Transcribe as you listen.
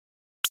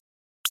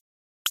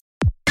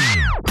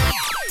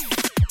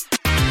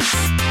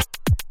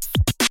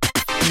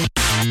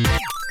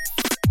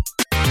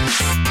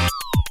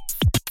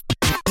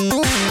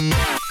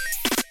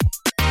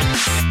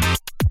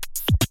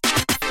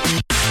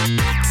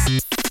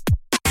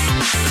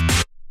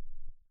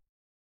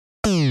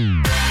Welcome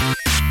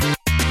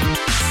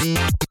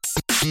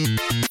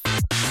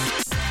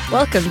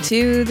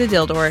to the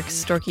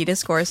Dildorks, dorky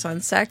discourse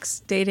on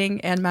sex, dating,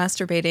 and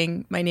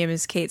masturbating. My name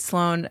is Kate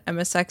Sloan. I'm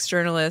a sex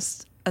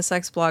journalist, a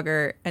sex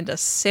blogger, and a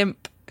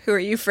simp. Who are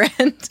you,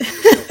 friend?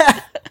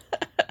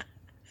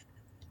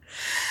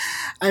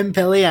 I'm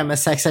Billy. I'm a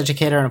sex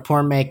educator and a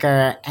porn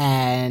maker,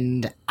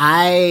 and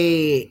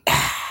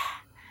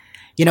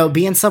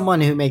being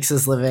someone who makes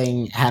his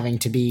living having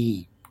to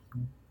be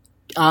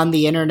on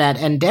the internet,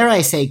 and dare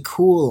I say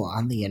cool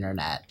on the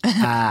internet,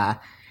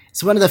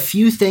 it's one of the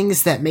few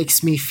things that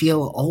makes me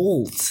feel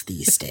old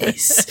these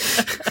days.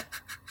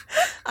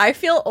 I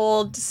feel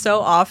old so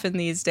often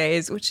these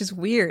days, which is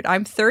weird.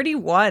 I'm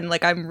 31.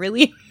 Like, I'm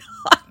really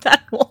not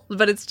that old,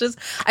 but it's just,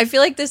 I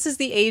feel like this is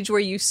the age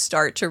where you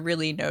start to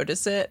really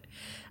notice it,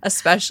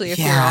 especially if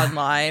you're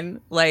online.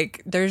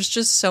 Like, there's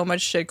just so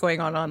much shit going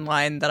on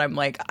online that I'm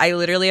like, I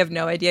literally have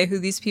no idea who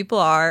these people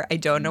are. I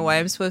don't know why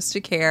I'm supposed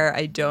to care.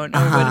 I don't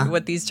know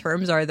what these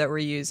terms are that we're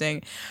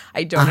using.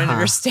 I don't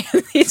understand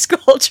these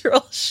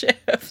cultural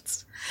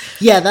shifts.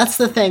 Yeah, that's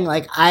the thing.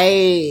 Like,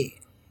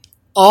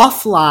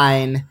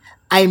 offline,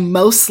 I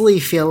mostly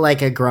feel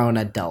like a grown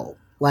adult.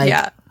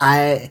 Like,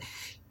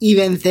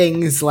 even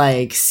things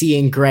like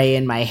seeing gray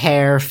in my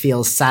hair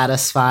feels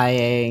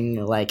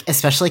satisfying, like,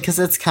 especially because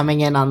it's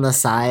coming in on the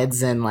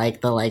sides in like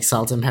the like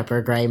salt and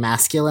pepper gray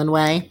masculine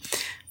way,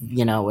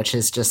 which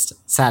is just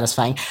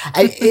satisfying.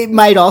 It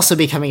might also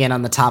be coming in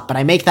on the top, but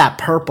I make that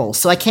purple,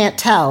 so I can't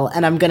tell,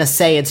 and I'm gonna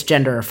say it's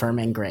gender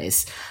affirming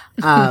grays.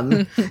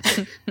 But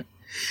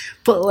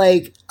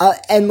like,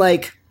 and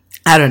like,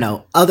 I don't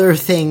know, other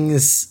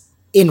things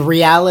in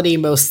reality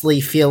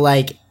mostly feel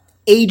like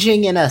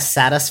aging in a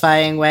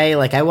satisfying way.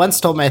 Like, I once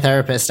told my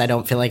therapist I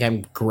don't feel like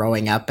I'm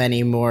growing up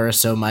anymore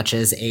so much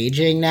as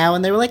aging now,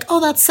 and they were like,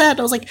 "Oh, that's sad."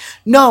 I was like,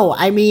 "No,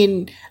 I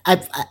mean,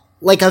 I've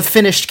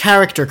finished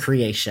character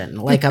creation.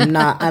 Like,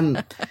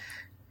 I'm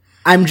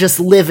just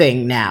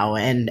living now,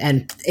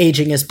 and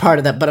aging is part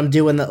of that. But I'm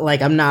doing that.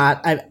 Like,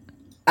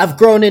 I've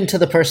grown into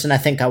the person I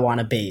think I want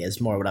to be.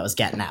 Is more what I was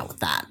getting at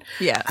with that.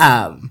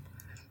 Yeah.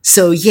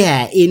 So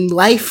yeah, in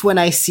life, when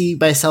I see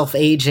myself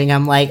aging,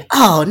 I'm like,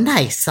 oh,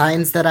 nice,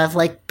 signs that I've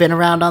like been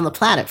around on the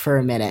planet for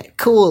a minute,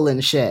 cool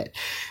and shit.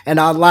 And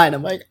online,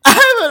 I'm like,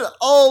 I'm an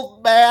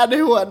old man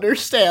who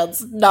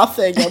understands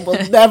nothing and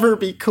will never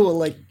be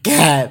cool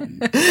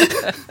again.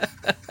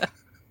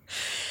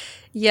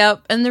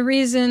 Yep, and the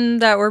reason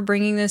that we're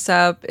bringing this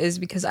up is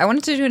because I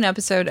wanted to do an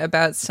episode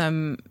about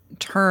some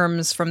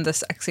terms from the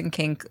sex and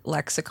kink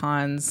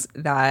lexicons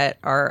that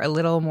are a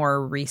little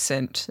more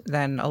recent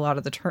than a lot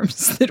of the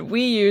terms that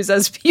we use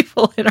as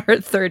people in our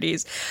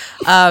 30s.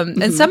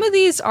 And some of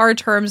these are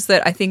terms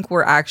that I think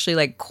were actually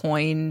like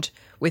coined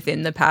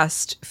within the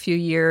past few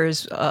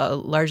years,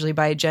 largely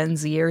by Gen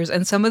Zers.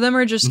 And some of them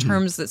are just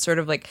terms that sort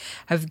of like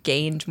have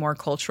gained more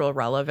cultural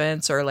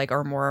relevance or like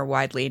are more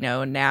widely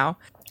known now.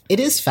 It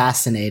is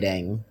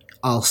fascinating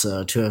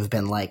also to have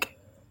been like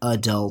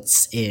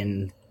adults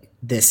in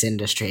this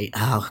industry.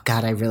 Oh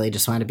God, I really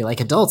just want to be like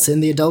adults in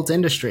the adult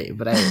industry,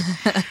 but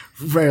I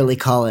rarely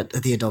call it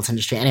the adult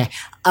industry. Anyway,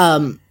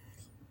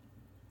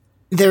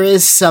 there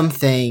is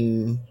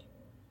something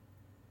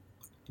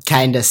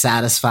kind of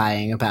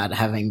satisfying about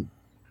having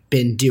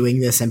been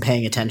doing this and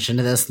paying attention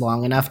to this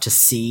long enough to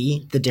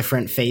see the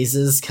different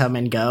phases come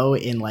and go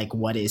in like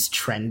what is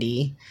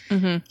trendy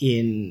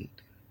in,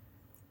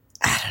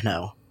 I don't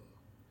know,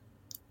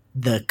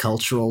 the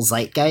cultural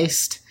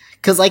zeitgeist.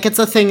 Because, like, it's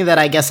a thing that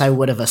I guess I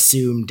would have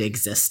assumed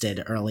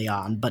existed early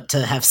on, but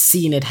to have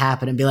seen it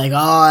happen and be like,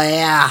 oh,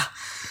 yeah,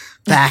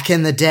 back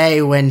in the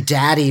day when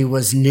daddy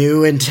was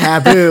new and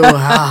taboo,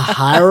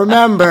 I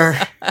remember.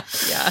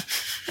 Yeah.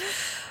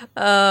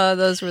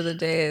 Those were the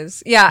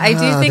days. Yeah, I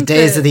do think the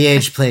days of the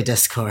age play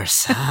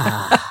discourse.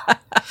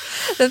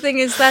 The thing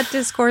is that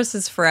discourse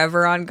is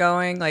forever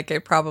ongoing. Like,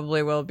 it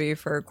probably will be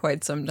for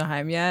quite some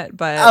time yet.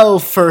 But oh,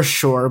 for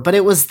sure. But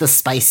it was the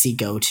spicy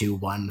go-to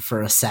one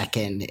for a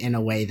second in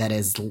a way that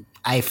is,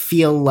 I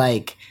feel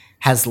like,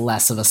 has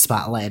less of a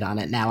spotlight on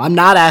it now. I'm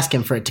not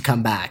asking for it to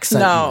come back,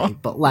 certainly,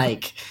 but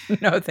like,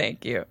 no,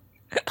 thank you.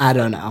 I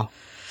don't know.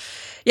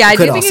 Yeah, it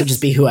could also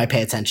just be who I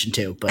pay attention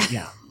to, but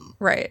yeah.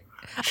 Right.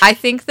 I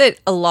think that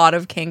a lot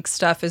of kink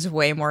stuff is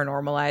way more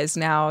normalized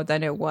now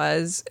than it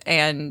was,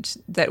 and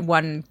that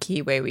one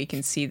key way we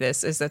can see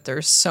this is that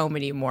there's so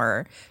many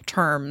more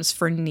terms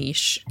for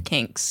niche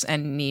kinks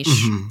and niche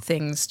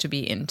things to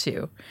be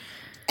into.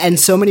 And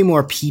so many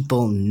more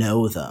people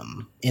know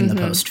them in the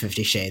post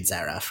 50 Shades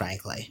era,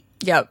 frankly.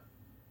 Yep.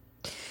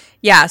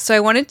 Yeah, so I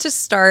wanted to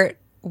start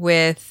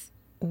with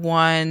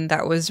one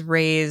that was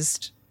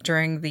raised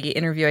during the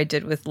interview I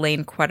did with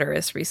Lane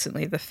Quetteris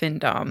recently, the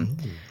Femdom,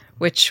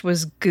 which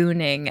was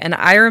gooning. And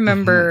I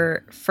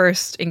remember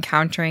first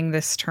encountering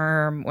this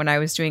term when I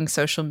was doing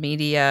social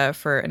media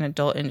for an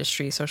adult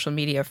industry social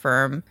media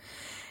firm.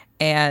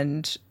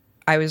 And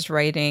I was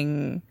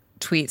writing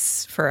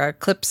tweets for a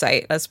clip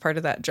site as part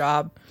of that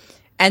job.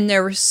 And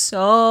there were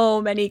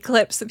so many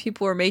clips that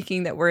people were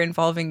making that were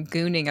involving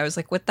gooning. I was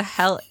like, what the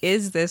hell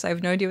is this? I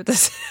have no idea what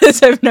this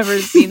is. I've never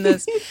seen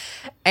this.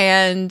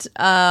 And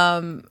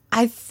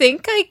I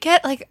think I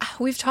get, like,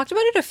 we've talked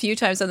about it a few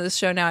times on this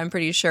show now, I'm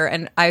pretty sure.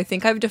 And I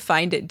think I've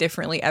defined it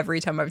differently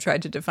every time I've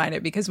tried to define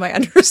it because my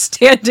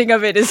understanding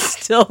of it is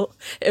still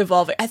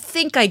evolving. I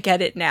think I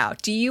get it now.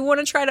 Do you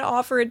want to try to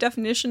offer a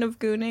definition of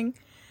gooning?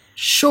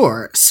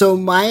 Sure. So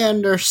my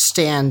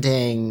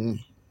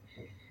understanding,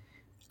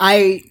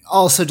 I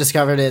also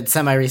discovered it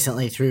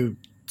semi-recently through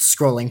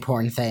scrolling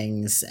porn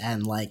things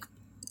and, like,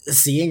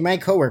 seeing my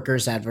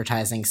coworkers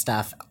advertising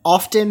stuff,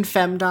 often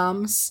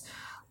femdoms.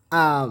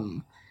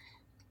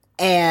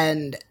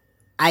 And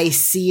I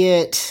see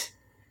it...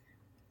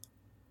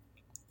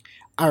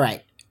 All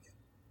right.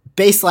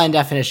 Baseline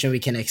definition we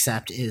can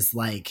accept is,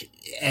 like,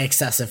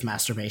 excessive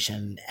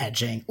masturbation,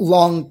 edging,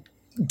 long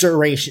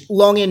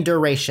in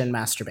duration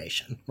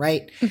masturbation,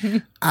 right?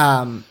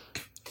 Mm-hmm.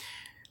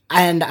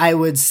 And I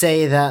would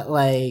say that,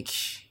 like,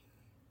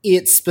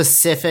 it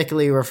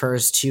specifically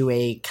refers to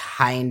a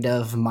kind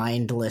of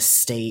mindless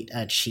state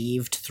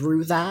achieved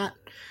through that.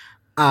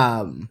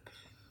 I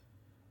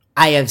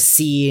have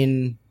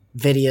seen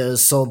videos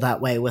sold that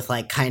way with,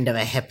 like, kind of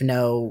a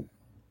hypno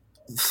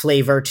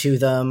flavor to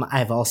them.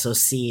 I've also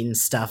seen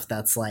stuff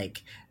that's,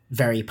 like,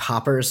 very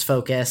poppers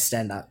focused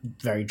and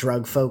very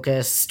drug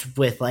focused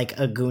with, like,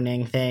 a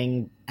gooning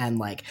thing, and,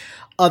 like,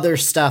 other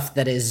stuff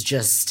that is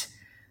just,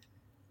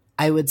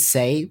 I would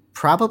say,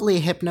 probably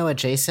hypno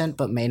adjacent,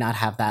 but may not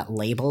have that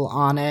label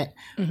on it,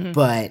 mm-hmm.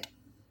 but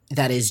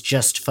that is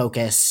just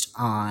focused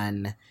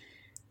on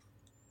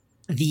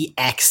the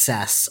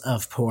excess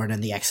of porn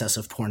and the excess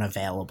of porn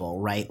available,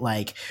 right?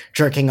 Like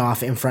jerking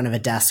off in front of a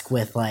desk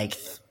with, like,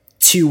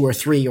 2 or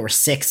 3 or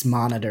 6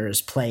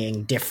 monitors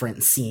playing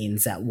different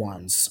scenes at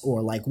once,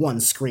 or, like, one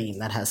screen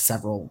that has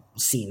several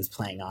scenes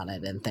playing on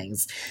it, and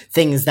things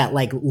that,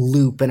 like,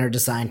 loop and are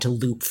designed to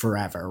loop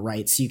forever,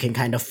 right? So you can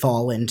kind of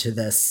fall into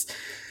this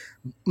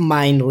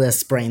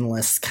mindless,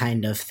 brainless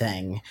kind of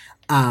thing.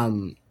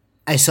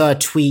 I saw a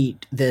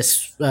tweet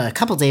this a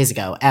couple days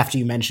ago after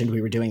you mentioned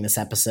we were doing this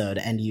episode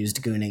and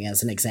used gooning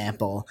as an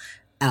example,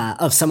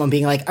 of someone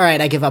being like, all right,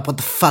 I give up. What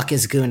the fuck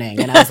is gooning?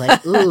 And I was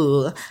like,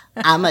 ooh,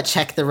 I'm going to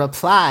check the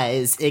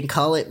replies and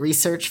call it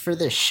research for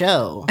the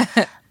show.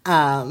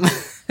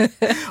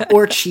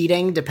 Or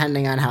cheating,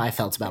 depending on how I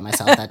felt about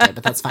myself that day,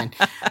 but that's fine.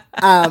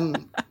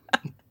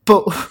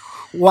 But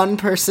one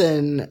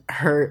person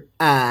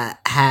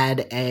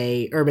had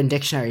a Urban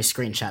Dictionary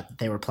screenshot that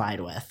they replied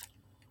with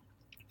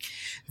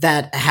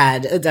that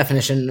had a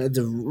definition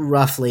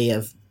roughly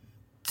of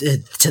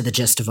to the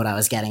gist of what I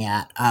was getting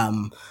at.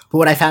 But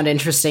what I found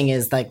interesting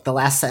is, like, the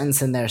last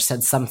sentence in there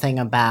said something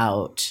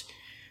about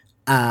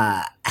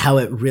how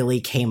it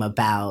really came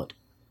about,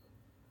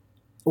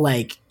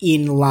 like,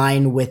 in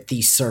line with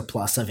the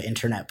surplus of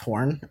internet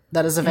porn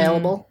that is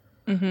available.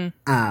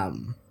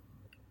 Mm-hmm.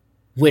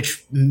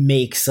 Which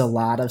makes a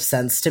lot of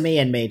sense to me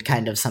and made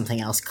kind of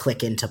something else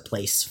click into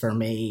place for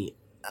me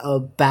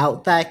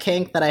about that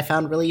kink that I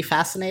found really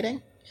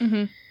fascinating.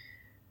 Mm-hmm.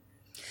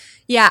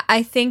 Yeah,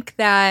 I think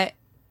that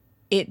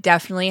it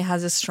definitely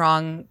has a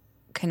strong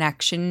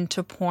connection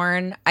to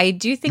porn. I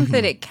do think mm-hmm.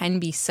 that it can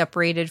be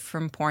separated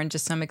from porn to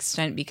some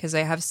extent, because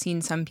I have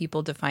seen some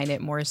people define it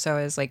more so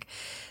as, like,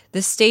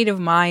 the state of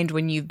mind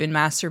when you've been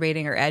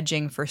masturbating or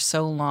edging for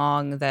so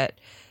long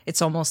that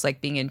it's almost like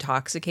being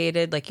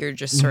intoxicated. Like, you're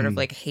just sort mm-hmm. of,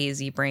 like,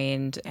 hazy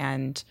brained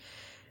and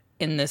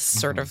in this mm-hmm.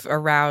 sort of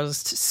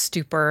aroused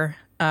stupor.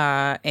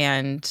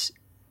 And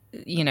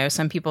you know,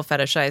 some people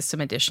fetishize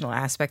some additional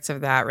aspects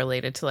of that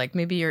related to, like,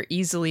 maybe you're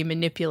easily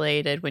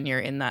manipulated when you're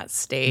in that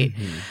state.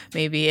 Mm-hmm.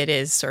 Maybe it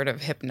is sort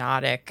of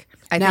hypnotic.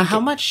 Now, how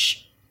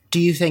much do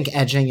you think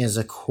edging is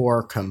a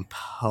core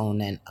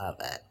component of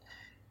it?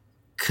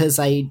 Because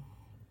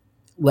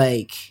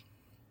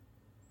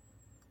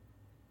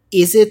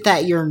is it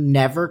that you're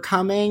never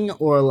coming,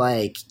 or,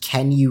 like,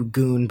 can you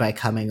goon by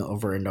coming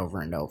over and over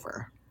and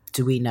over?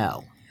 Do we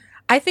know?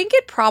 I think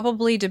it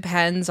probably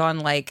depends on,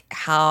 like,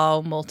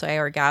 how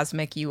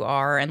multi-orgasmic you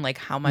are and, like,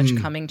 how much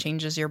coming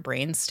changes your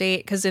brain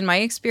state. Because in my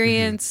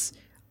experience,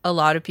 a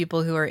lot of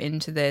people who are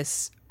into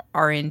this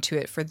are into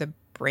it for the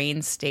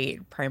brain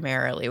state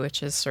primarily,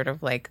 which is sort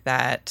of like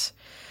that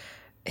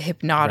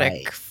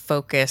hypnotic,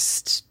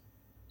 focused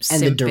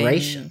and simping. The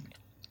duration.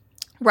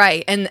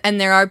 Right.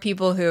 And there are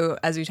people who,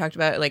 as we talked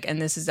about, like,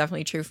 and this is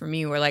definitely true for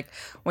me, where, like,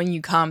 when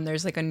you come,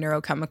 there's, like, a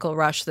neurochemical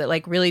rush that,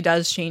 like, really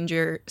does change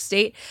your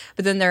state.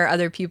 But then there are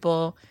other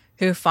people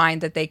who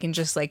find that they can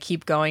just, like,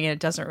 keep going and it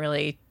doesn't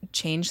really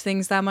change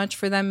things that much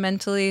for them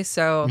mentally.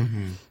 So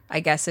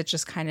I guess it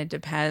just kind of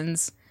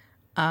depends.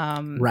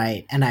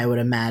 Right. And I would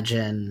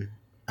imagine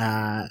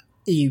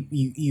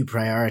you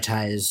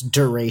prioritize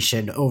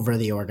duration over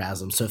the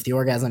orgasm. So if the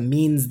orgasm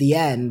means the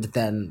end,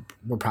 then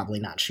we're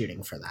probably not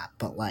shooting for that.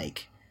 But,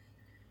 like,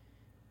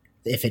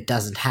 if it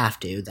doesn't have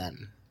to,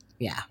 then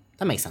yeah,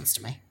 that makes sense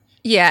to me.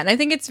 Yeah, and I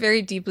think it's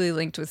very deeply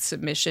linked with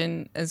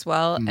submission as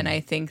well. And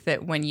I think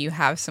that when you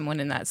have someone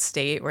in that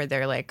state where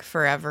they're like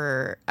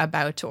forever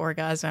about to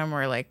orgasm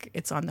or like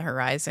it's on the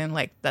horizon,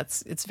 like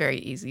it's very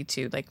easy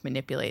to like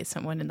manipulate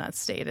someone in that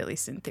state, at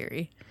least in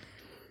theory.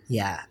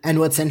 Yeah. And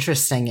what's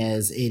interesting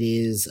is it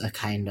is a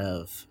kind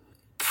of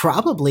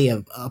probably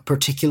a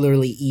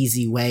particularly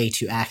easy way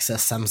to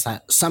access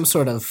some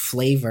sort of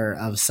flavor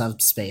of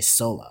subspace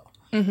solo,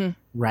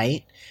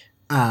 right?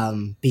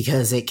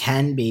 Because it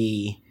can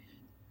be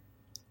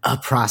a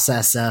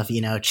process of,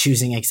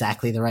 choosing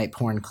exactly the right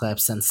porn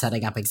clips and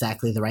setting up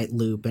exactly the right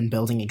loop and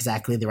building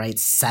exactly the right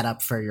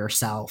setup for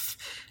yourself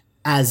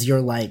as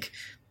you're like,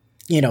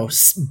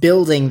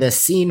 building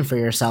this scene for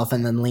yourself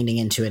and then leaning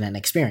into it and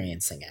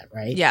experiencing it,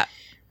 right? Yeah.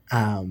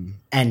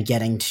 And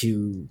getting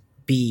to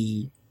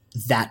be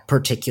that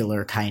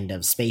particular kind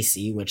of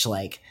spacey, which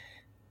like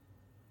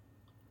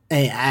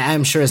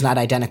I'm sure is not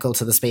identical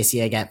to the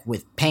spacey I get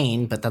with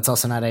pain, but that's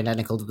also not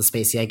identical to the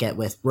spacey I get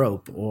with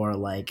rope or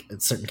like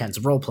certain kinds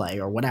of role play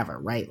or whatever,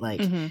 right?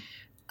 Like,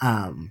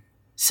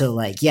 so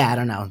like, yeah, I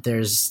don't know.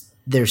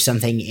 There's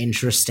something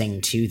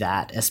interesting to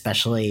that,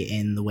 especially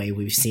in the way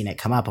we've seen it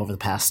come up over the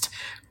past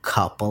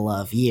couple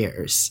of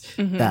years,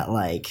 that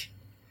like,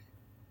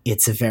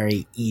 it's a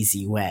very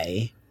easy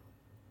way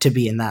to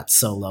be in that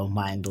solo,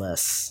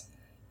 mindless,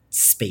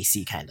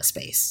 spacey kind of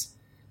space.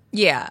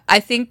 Yeah, I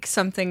think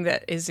something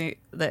that is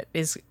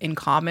in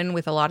common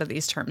with a lot of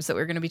these terms that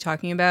we're going to be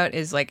talking about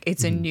is like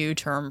it's a new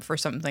term for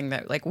something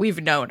that like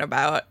we've known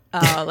about.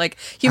 Like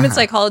human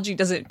psychology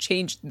doesn't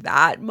change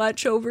that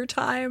much over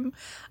time,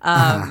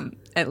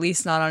 at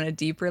least not on a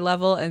deeper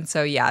level. And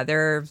so yeah,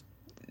 there are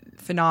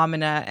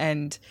phenomena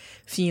and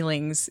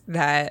feelings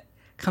that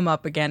come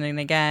up again and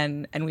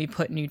again, and we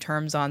put new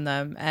terms on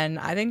them. And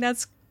I think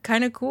that's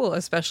kind of cool,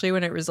 especially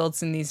when it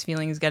results in these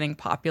feelings getting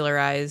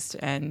popularized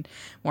and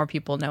more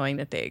people knowing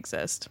that they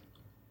exist.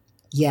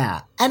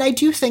 Yeah. And I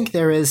do think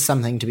there is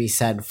something to be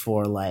said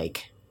for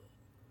like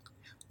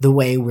the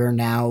way we're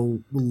now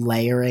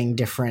layering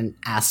different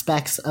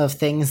aspects of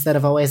things that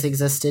have always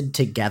existed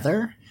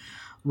together,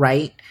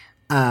 right?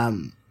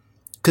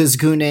 Because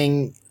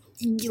Gooning,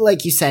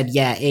 like you said,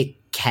 yeah, it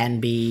can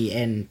be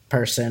in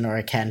person or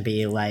it can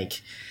be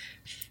like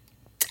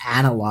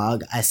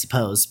analog, I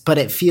suppose, but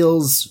it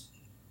feels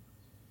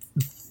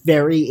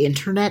very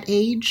internet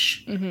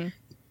age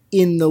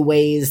in the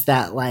ways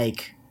that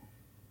like,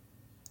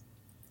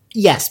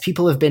 yes,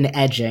 people have been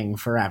edging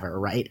forever,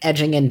 right?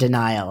 Edging and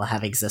denial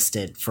have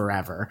existed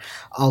forever.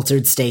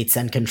 Altered states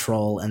and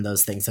control and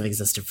those things have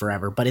existed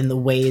forever. But in the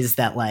ways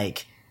that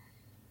like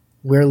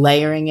we're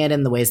layering it,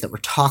 in the ways that we're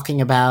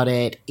talking about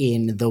it,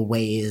 in the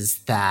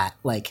ways that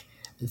like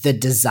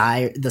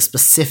the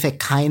specific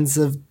kinds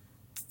of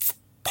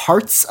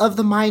parts of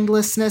the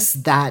mindlessness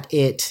that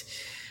it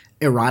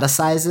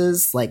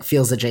eroticizes, like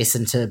feels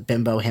adjacent to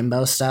bimbo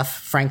himbo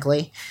stuff,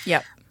 frankly.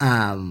 Yep.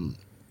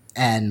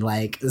 And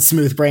like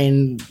smooth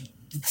brain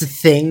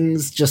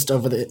things just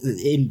over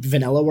in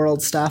vanilla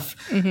world stuff.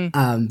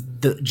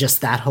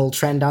 Just that whole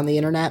trend on the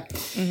internet.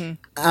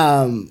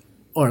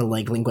 Or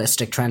like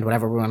linguistic trend,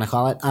 whatever we want to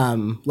call it.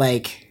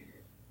 Like,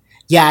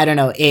 yeah, I don't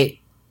know.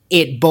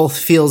 It both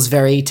feels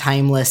very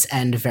timeless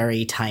and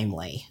very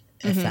timely,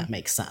 if that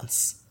makes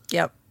sense.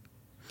 Yep.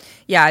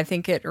 Yeah, I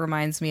think it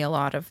reminds me a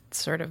lot of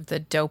sort of the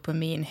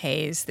dopamine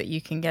haze that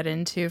you can get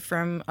into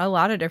from a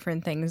lot of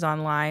different things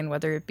online,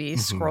 whether it be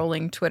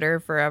scrolling Twitter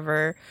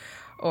forever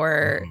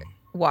or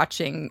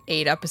watching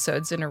 8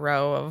 episodes in a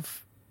row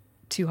of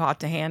Too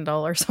Hot to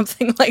Handle or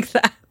something like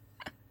that.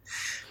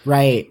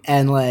 Right.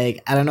 And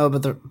like, I don't know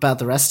about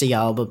the rest of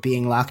y'all, but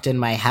being locked in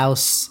my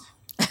house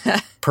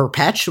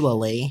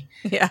perpetually,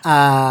 with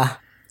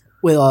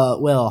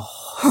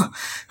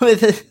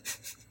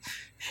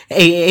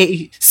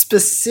a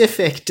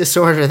specific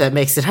disorder that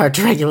makes it hard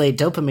to regulate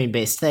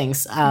dopamine-based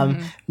things,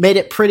 made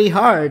it pretty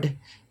hard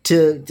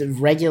to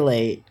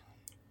regulate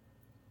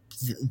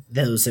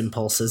those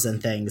impulses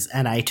and things.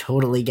 And I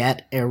totally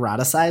get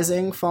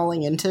eroticizing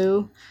falling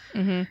into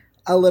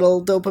a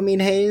little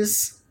dopamine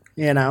haze,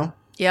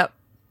 Yep,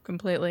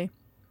 completely.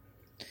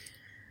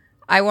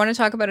 I want to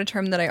talk about a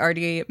term that I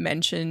already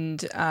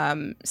mentioned,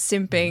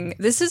 simping.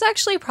 This is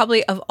actually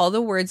probably, of all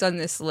the words on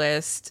this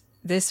list,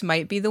 this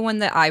might be the one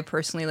that I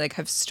personally like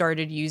have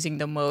started using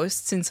the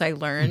most since I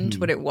learned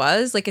what it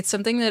was. Like, it's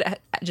something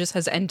that just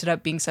has ended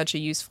up being such a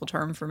useful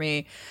term for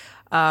me.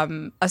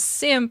 A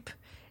simp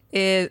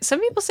is,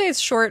 some people say it's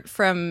short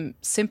from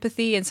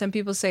sympathy, and some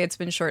people say it's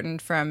been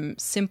shortened from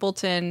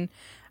simpleton.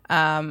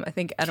 I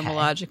think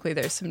etymologically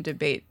there's some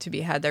debate to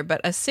be had there,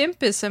 but a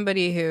simp is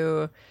somebody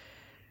who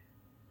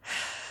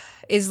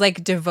is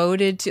like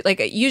devoted to, like,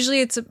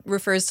 usually it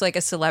refers to like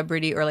a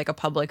celebrity or like a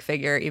public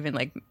figure, even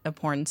like a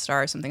porn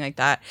star or something like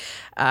that.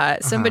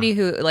 Somebody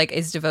who like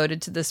is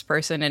devoted to this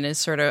person and is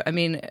sort of, I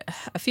mean,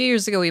 a few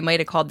years ago we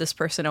might have called this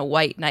person a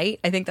white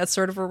knight. I think that's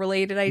sort of a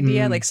related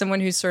idea, like someone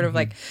who's sort of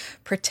like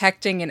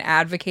protecting and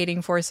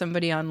advocating for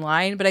somebody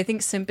online. But I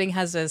think simping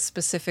has a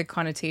specific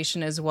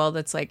connotation as well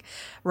that's like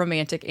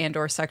romantic and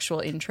or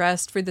sexual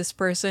interest for this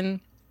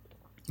person.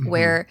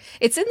 where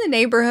it's in the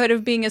neighborhood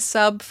of being a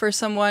sub for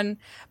someone,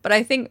 but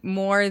I think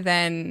more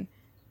than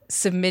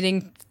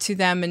submitting to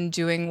them and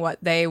doing what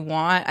they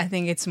want, I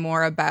think it's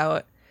more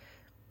about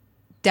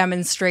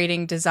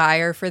demonstrating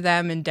desire for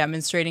them and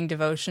demonstrating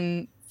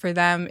devotion for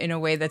them in a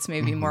way that's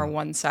maybe more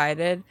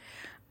one-sided,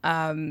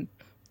 and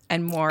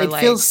more it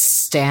feels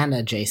Stan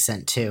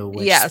adjacent too,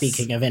 which,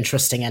 speaking of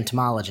interesting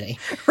etymology.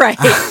 Right.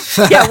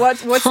 Yeah,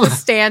 what's the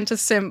Stan to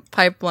simp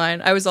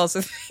pipeline? I was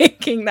also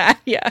thinking that,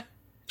 yeah.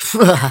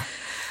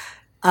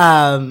 But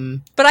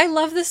I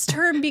love this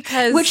term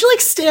because... Which,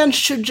 like, Stan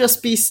should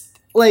just be,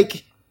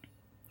 like...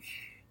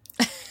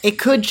 It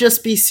could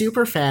just be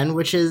superfan,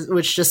 which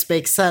just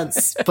makes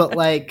sense. But,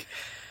 like,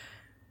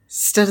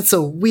 instead it's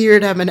a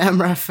weird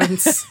Eminem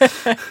reference.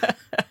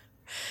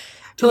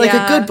 To, like,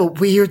 a good but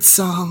weird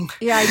song.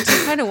 Yeah, I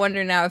do kind of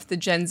wonder now if the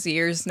Gen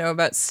Zers know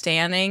about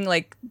stanning.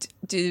 Like,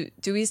 do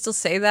we still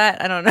say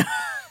that? I don't know.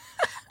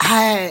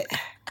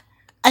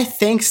 I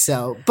think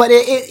so, but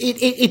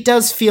it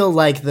does feel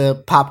like the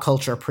pop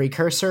culture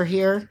precursor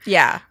here.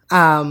 Yeah.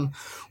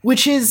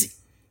 Which is,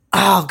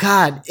 oh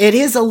God, it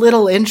is a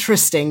little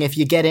interesting if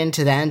you get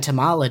into the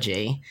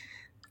etymology.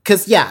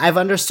 Because, yeah, I've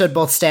understood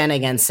both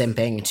standing and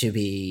simping to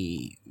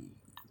be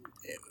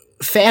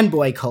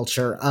fanboy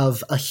culture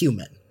of a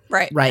human.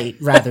 Right,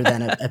 rather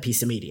than a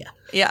piece of media.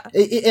 Yeah.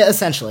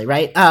 Essentially,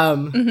 right?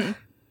 And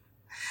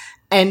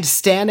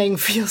standing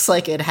feels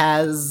like it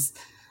has...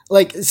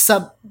 Like,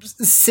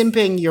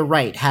 simping, you're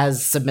right,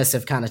 has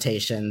submissive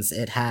connotations.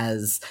 It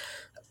has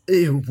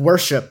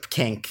worship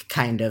kink,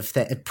 kind of,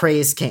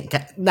 praise kink.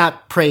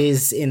 Not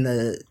praise in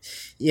the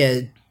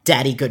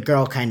daddy good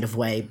girl kind of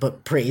way,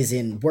 but praise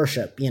in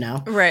worship, you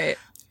know? Right.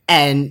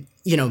 And,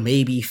 you know,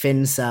 maybe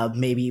fin sub,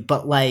 maybe,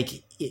 but,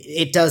 like,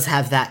 it does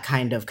have that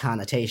kind of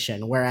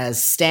connotation.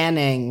 Whereas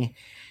standing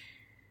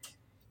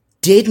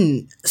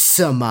didn't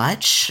so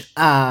much.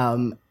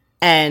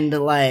 And,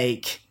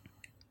 like...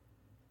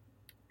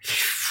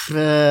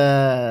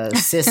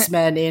 cis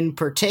men in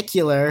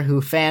particular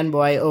who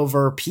fanboy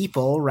over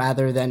people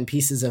rather than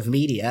pieces of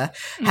media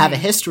have a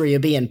history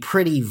of being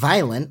pretty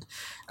violent.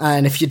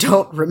 And if you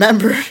don't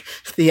remember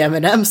the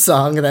Eminem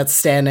song that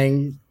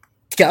standing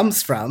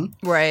comes from,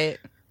 right,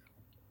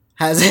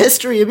 has a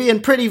history of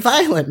being pretty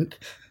violent,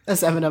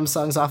 as Eminem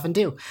songs often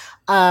do.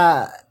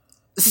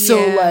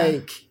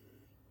 Like,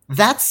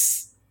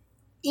 that's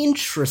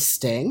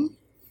interesting.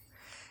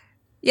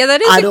 Yeah,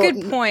 that is a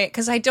good point,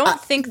 because I don't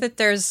think that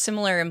there's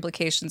similar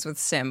implications with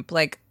simp.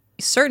 Like,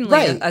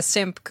 certainly a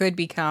simp could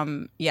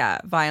become,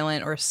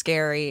 violent or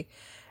scary,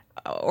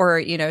 or,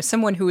 you know,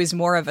 someone who is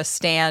more of a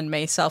stan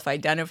may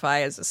self-identify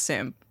as a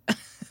simp.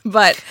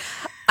 But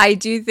I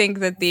do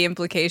think that the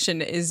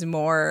implication is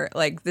more,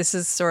 like, this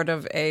is sort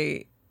of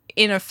a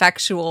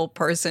ineffectual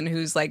person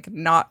who's, like,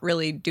 not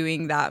really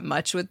doing that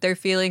much with their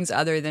feelings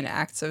other than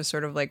acts of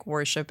sort of, like,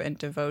 worship and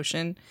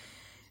devotion.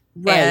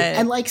 Right.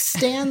 And like,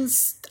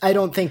 stans, I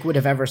don't think would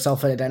have ever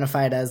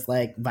self-identified as,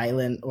 like,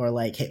 violent or,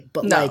 like,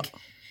 but, like,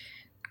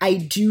 I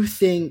do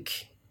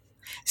think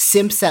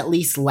simps at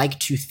least like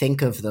to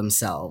think of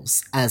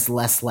themselves as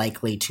less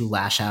likely to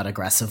lash out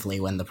aggressively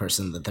when the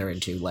person that they're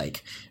into,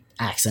 like,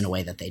 acts in a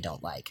way that they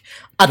don't like.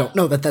 I don't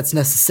know that that's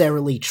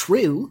necessarily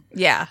true.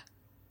 Yeah.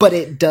 But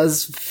it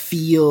does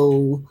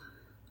feel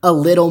a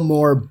little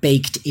more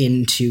baked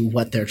into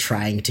what they're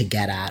trying to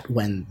get at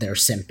when they're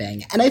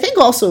simping. And I think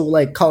also,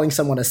 like, calling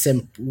someone a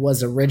simp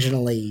was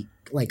originally,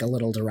 like, a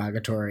little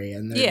derogatory,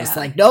 and they're just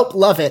like, nope,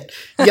 love it.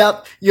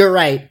 Yep, you're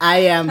right. I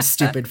am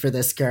stupid for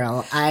this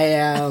girl. I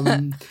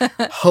am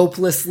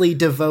hopelessly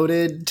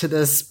devoted to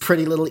this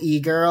pretty little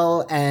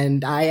e-girl,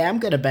 and I am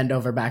going to bend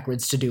over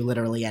backwards to do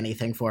literally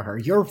anything for her.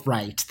 You're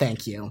right.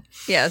 Thank you.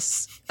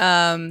 Yes.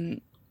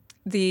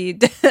 The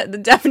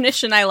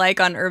definition I like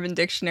on Urban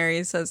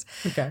Dictionary says,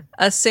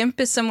 a simp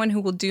is someone who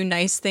will do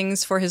nice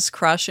things for his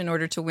crush in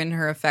order to win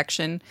her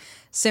affection.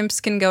 Simps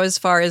can go as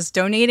far as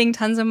donating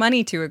tons of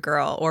money to a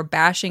girl or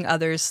bashing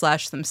others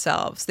 /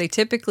 themselves. They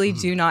typically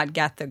do not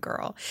get the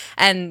girl.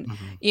 And,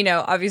 you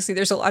know, obviously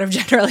there's a lot of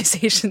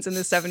generalizations in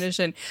this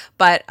definition,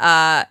 but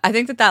I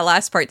think that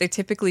last part, they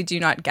typically do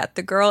not get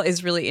the girl,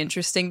 is really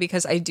interesting,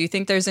 because I do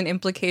think there's an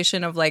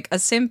implication of, like, a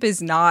simp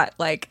is not,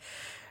 like,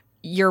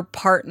 your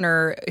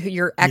partner,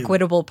 your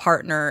equitable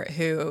partner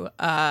who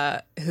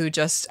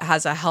just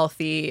has a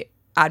healthy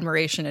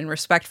admiration and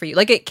respect for you.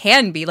 Like, it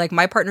can be, like,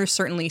 my partner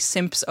certainly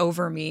simps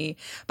over me,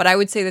 but I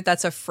would say that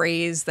that's a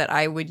phrase that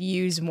I would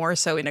use more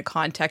so in a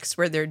context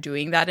where they're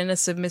doing that in a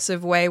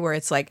submissive way, where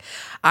it's like,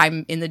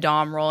 I'm in the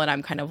dom role and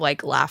I'm kind of,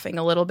 like, laughing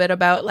a little bit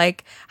about,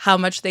 like, how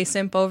much they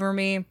simp over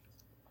me.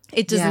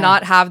 It does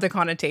not have the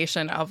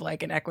connotation of,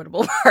 like, an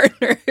equitable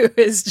partner who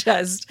is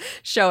just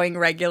showing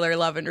regular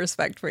love and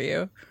respect for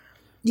you.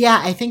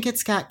 Yeah, I think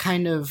it's got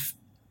kind of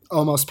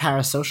almost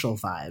parasocial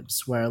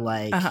vibes where,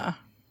 like,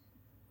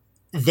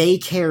 they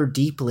care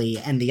deeply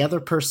and the other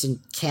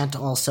person can't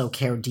also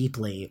care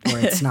deeply, or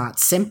it's not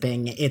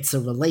simping, it's a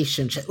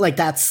relationship. Like,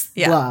 that's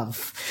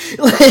love.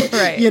 Like,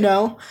 right. You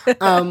know?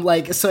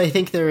 Like, so I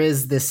think there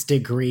is this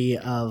degree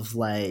of,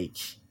 like,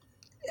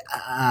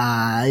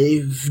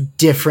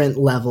 different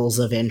levels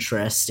of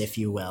interest, if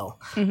you will,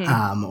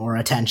 or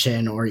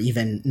attention, or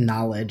even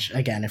knowledge.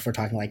 Again, if we're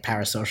talking like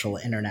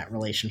parasocial internet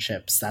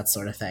relationships, that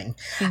sort of thing.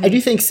 I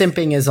do think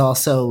simping is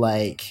also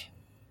like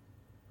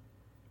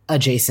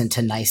adjacent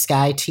to nice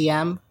guy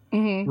TM,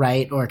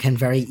 right? Or can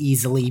very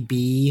easily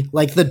be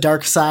like the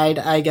dark side,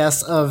 I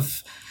guess,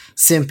 of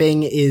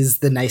simping is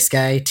the nice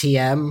guy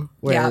TM,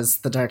 whereas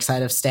the dark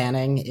side of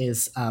standing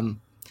is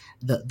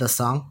the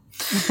song.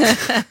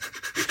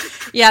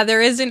 Yeah,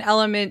 there is an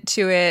element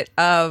to it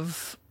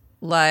of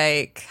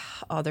like,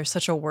 oh, there's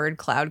such a word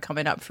cloud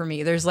coming up for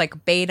me. There's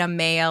like beta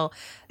male,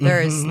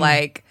 there's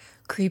like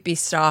creepy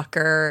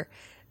stalker,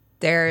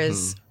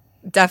 there's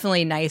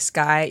definitely nice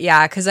guy.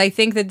 Yeah, because I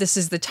think that this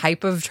is the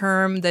type of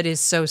term that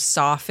is so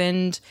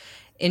softened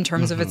in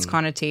terms of its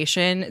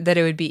connotation that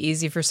it would be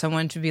easy for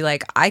someone to be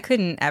like, I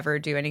couldn't ever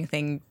do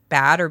anything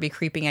bad or be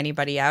creeping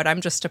anybody out.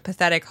 I'm just a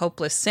pathetic,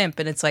 hopeless simp.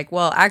 And it's like,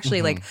 well,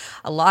 actually, like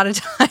a lot of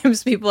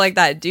times people like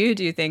that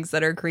do things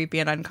that are creepy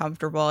and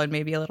uncomfortable and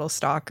maybe a little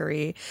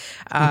stalkery.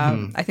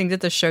 I think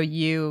that the show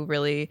You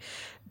really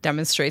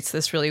demonstrates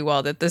this really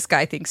well, that this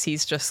guy thinks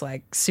he's just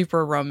like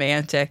super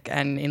romantic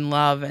and in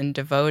love and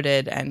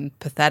devoted and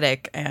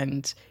pathetic,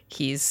 and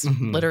he's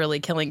literally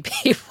killing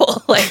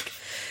people. Like,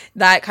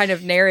 that kind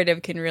of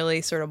narrative can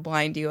really sort of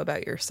blind you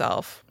about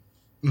yourself.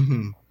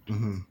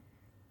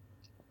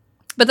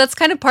 But that's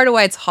kind of part of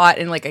why it's hot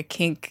in like a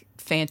kink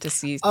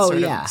fantasy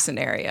sort of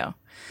scenario.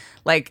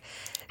 Like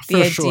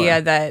the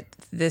idea that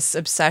this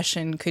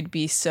obsession could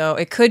be so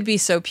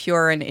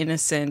pure and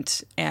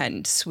innocent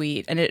and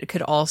sweet, and it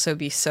could also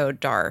be so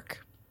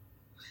dark.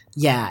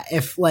 Yeah,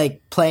 if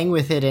like playing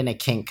with it in a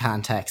kink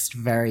context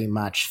very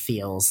much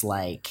feels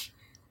like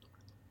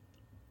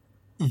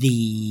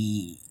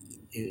the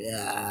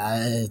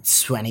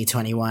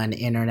 2021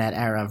 internet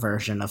era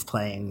version of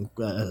playing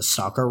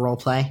stalker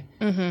roleplay.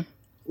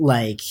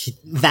 Like,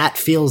 that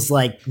feels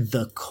like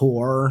the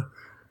core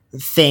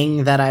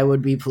thing that I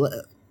would be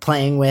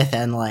playing with,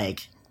 and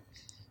like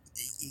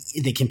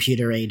the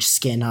computer age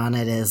skin on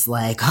it is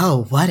like,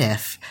 oh, what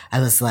if I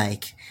was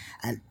like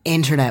an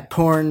internet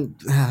porn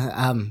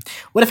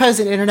what if I was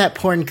an internet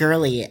porn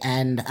girly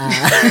and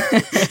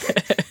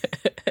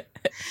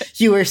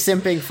you were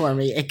simping for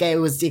me.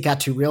 It got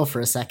too real for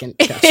a second.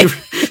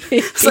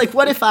 It's like,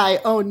 what if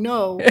oh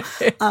no.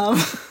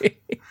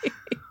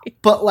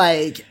 But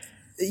like,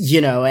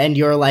 you know, and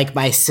you're like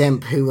my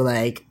simp who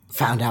like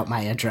found out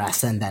my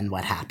address, and then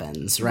what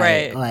happens,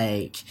 right?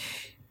 Like,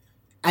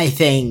 I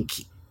think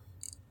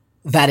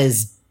that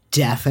is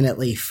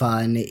definitely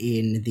fun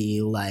in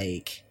the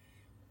like,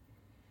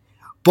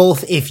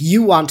 both if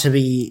you want to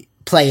be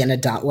play an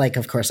adult, like,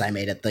 of course I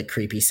made it the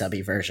creepy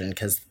subby version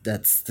because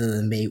that's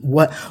the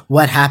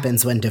what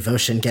happens when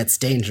devotion gets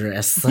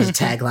dangerous, the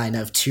tagline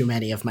of too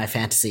many of my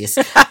fantasies.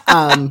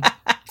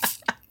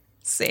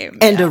 Same.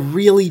 And a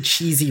really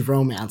cheesy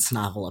romance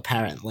novel,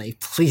 apparently.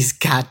 Please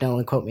God, no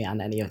one quote me on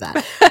any of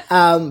that.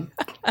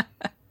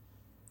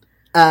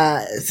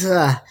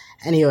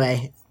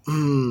 Anyway,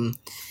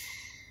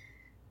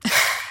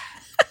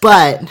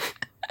 but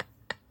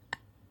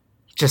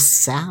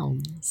just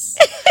sounds.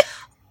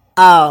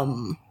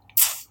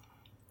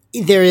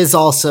 There is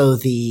also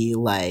the,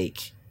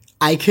 like,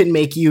 I could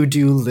make you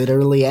do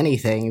literally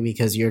anything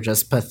because you're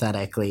just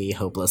pathetically,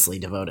 hopelessly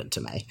devoted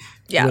to me.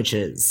 Yeah. Which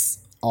is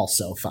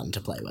also fun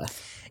to play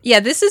with. Yeah,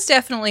 this is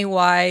definitely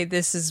why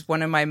this is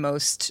one of my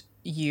most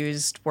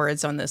used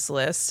words on this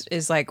list,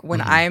 is like when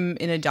I'm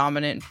in a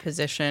dominant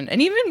position,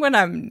 and even when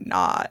I'm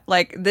not,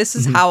 like, this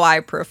is how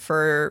I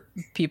prefer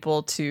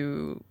people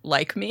to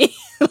like me.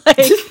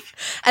 Like,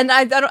 and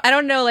I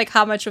don't know like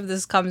how much of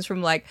this comes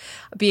from like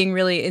being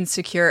really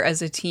insecure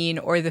as a teen,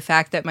 or the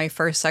fact that my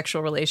first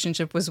sexual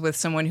relationship was with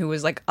someone who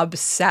was like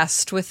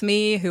obsessed with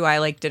me, who I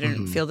like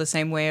didn't feel the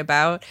same way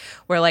about,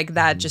 where like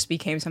that just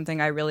became something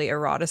I really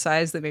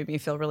eroticized that made me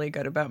feel really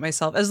good about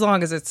myself, as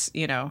long as it's,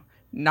 you know,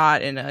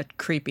 not in a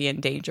creepy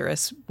and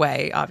dangerous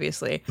way,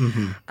 obviously.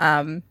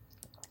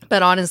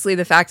 But honestly,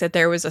 the fact that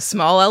there was a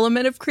small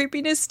element of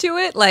creepiness to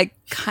it, like,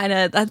 kind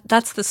of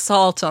that's the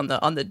salt on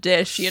the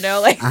dish, you know?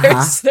 Like,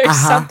 there's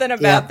something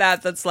about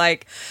that that's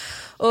like,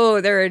 oh,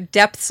 there are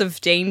depths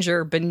of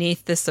danger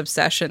beneath this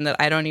obsession that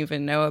I don't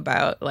even know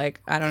about. Like,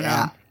 I don't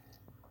know.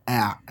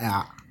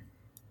 Yeah.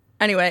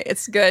 Anyway,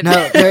 it's good.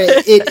 No,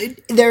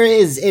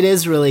 it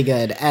is really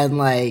good. And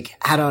like,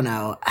 I don't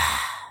know.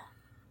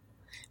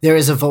 There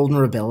is a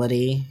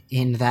vulnerability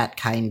in that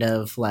kind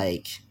of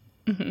like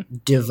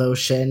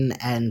devotion,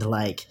 and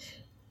like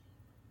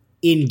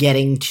in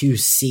getting to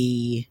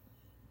see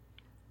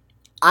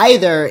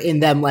either in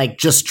them like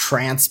just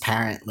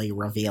transparently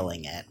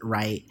revealing it,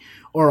 right?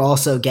 Or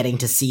also getting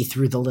to see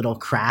through the little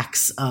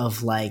cracks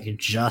of like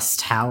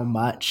just how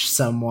much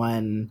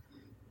someone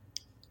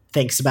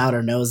thinks about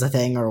or knows a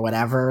thing or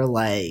whatever,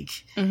 like,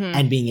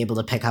 and being able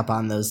to pick up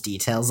on those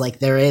details. Like,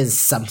 there is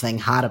something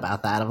hot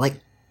about that of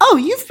like, oh,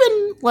 you've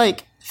been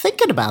like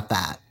thinking about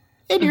that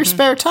in your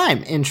spare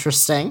time.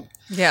 Interesting.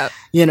 Yeah.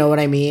 You know what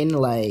I mean?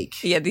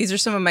 Like, yeah, these are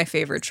some of my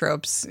favorite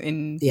tropes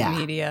in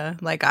media.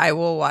 Like, I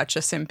will watch a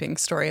simping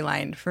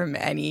storyline from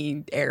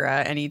any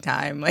era,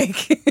 anytime.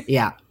 Like,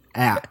 yeah.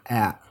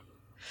 All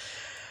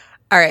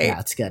right. Yeah,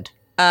 it's good.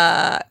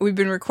 We've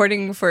been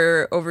recording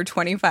for over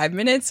 25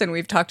 minutes and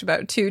we've talked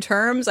about 2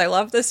 terms. I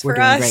love this for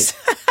us.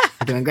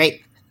 We're doing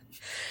great.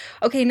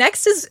 Okay,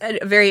 next is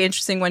a very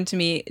interesting one to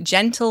me,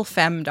 gentle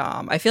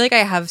femdom. I feel like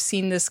I have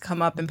seen this come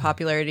up in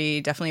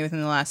popularity definitely within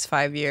the last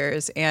 5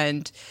 years,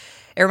 and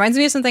it reminds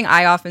me of something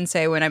I often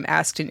say when I'm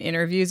asked in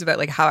interviews about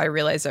like how I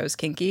realized I was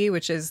kinky,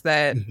 which is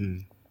that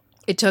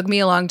it took me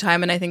a long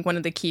time, and I think one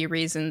of the key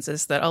reasons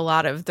is that a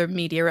lot of the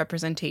media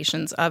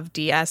representations of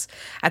DS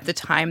at the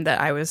time that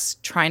I was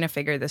trying to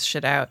figure this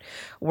shit out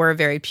were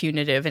very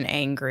punitive and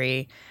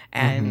angry,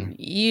 and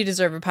you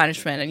deserve a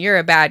punishment, and you're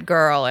a bad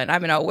girl, and I'm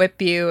going to whip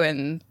you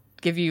and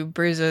give you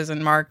bruises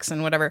and marks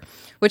and whatever,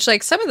 which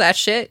like some of that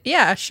shit,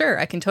 yeah, sure,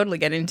 I can totally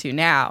get into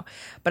now.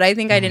 But I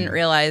think I didn't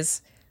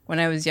realize when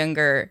I was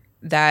younger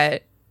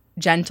that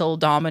gentle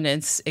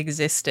dominance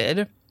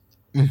existed.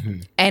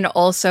 And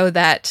also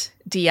that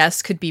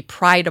DS could be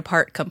pried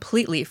apart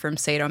completely from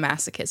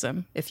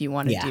sadomasochism if you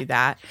want to do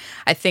that.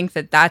 I think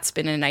that that's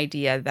been an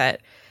idea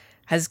that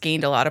has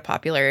gained a lot of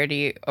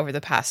popularity over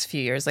the past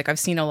few years. Like, I've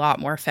seen a lot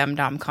more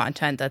femdom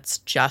content that's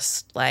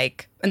just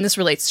like, and this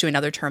relates to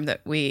another term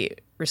that we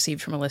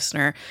received from a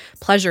listener,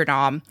 pleasure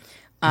dom.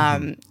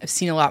 I've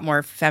seen a lot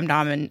more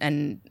femdom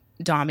and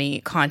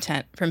dommy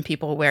content from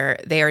people where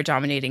they are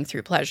dominating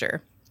through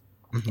pleasure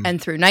and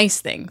through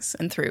nice things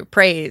and through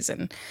praise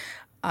and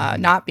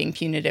not being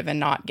punitive and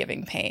not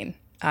giving pain.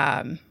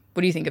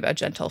 What do you think about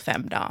gentle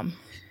femdom?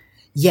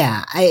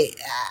 Yeah,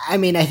 I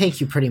mean, I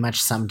think you pretty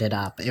much summed it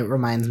up. It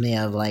reminds me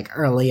of like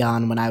early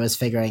on when I was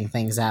figuring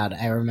things out.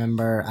 I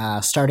remember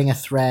starting a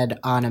thread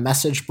on a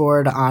message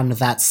board on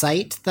that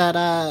site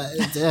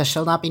that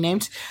shall not be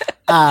named.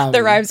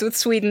 That rhymes with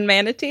Sweden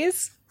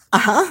manatees.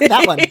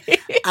 That one.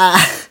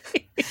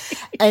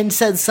 And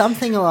said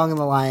something along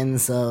the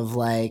lines of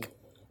like,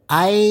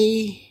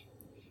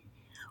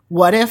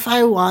 what if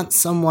I want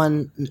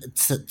someone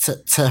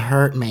to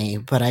hurt me,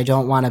 but I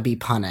don't want to be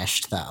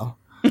punished though?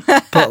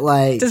 But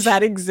like, does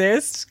that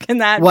exist? Can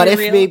that what be if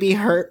real? maybe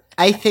hurt?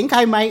 I think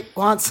I might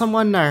want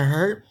someone to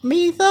hurt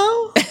me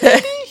though.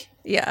 Maybe?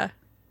 Yeah.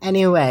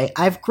 Anyway,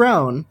 I've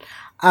grown.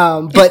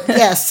 But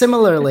yeah,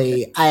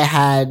 similarly, I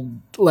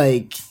had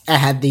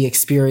the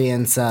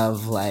experience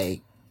of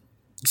like,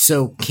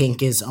 so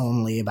kink is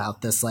only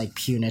about this like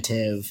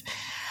punitive,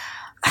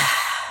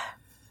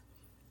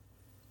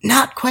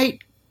 not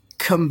quite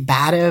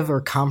combative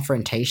or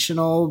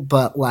confrontational,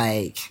 but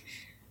like,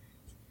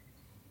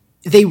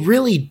 they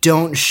really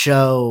don't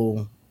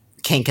show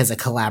kink as a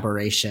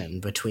collaboration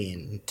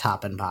between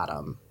top and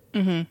bottom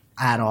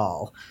at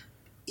all.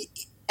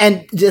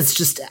 And it's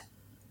just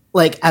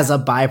like as a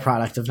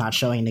byproduct of not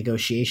showing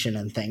negotiation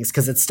and things,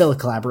 because it's still a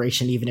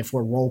collaboration, even if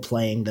we're role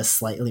playing this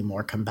slightly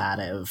more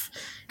combative,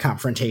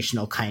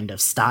 confrontational kind of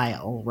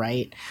style,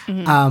 right?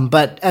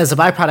 But as a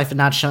byproduct of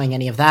not showing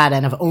any of that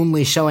and of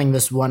only showing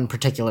this one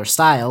particular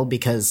style,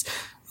 because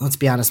let's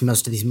be honest,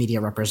 most of these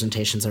media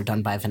representations are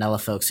done by vanilla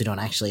folks who don't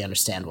actually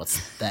understand what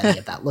any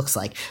of that looks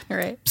like.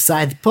 Right.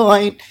 Beside the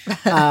point,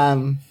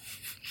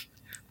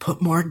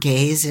 put more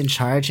gays in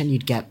charge and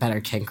you'd get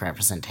better kink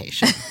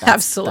representation.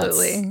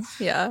 Absolutely.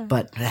 Yeah.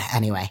 But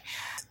anyway,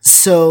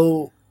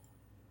 so,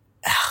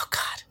 oh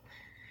God,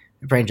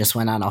 my brain just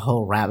went on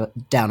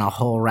down a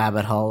whole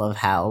rabbit hole of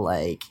how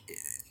like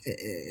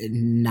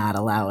not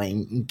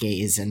allowing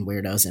gays and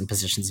weirdos in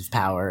positions of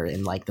power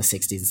in like the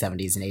 60s and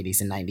 70s and 80s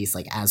and 90s,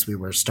 like as we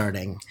were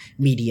starting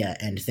media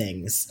and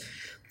things,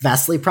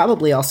 vastly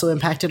probably also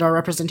impacted our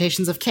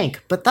representations of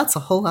kink, but that's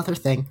a whole other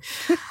thing.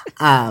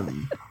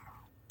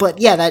 But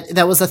yeah,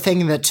 that was a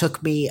thing that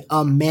took me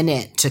a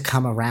minute to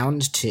come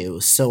around to.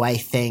 So I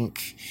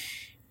think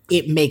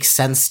it makes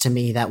sense to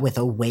me that with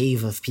a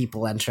wave of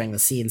people entering the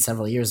scene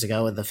several years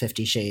ago in the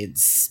 50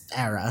 Shades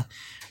era,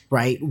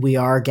 right, we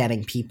are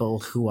getting people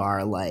who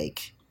are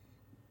like,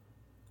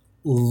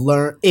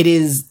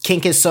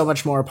 kink is so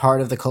much more a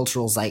part of the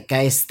cultural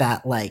zeitgeist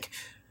that like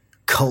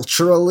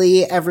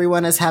culturally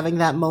everyone is having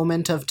that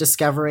moment of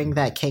discovering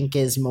that kink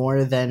is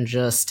more than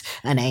just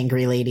an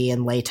angry lady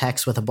in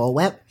latex with a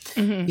bullwhip,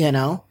 you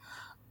know?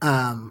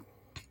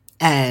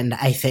 And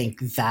I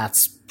think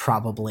that's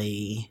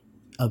probably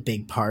a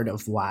big part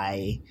of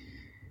why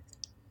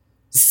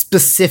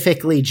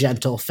specifically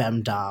gentle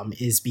femdom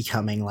is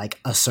becoming like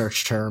a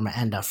search term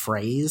and a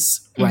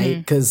phrase, right?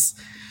 Because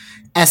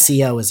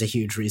SEO is a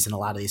huge reason a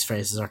lot of these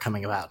phrases are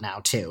coming about now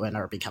too and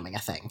are becoming a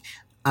thing.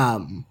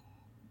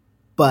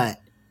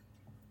 But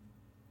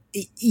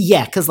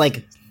yeah, because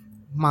like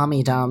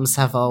mommy doms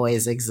have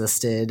always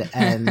existed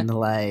and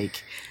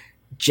like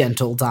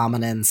gentle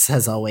dominance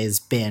has always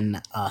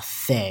been a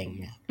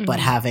thing, but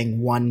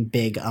having one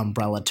big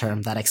umbrella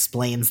term that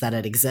explains that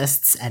it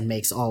exists and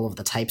makes all of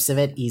the types of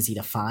it easy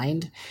to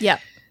find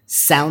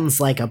sounds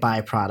like a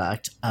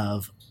byproduct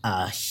of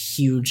a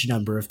huge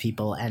number of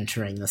people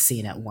entering the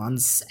scene at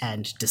once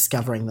and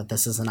discovering that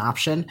this is an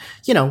option,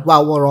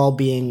 while we're all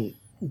being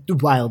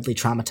wildly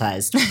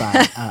traumatized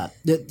by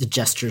the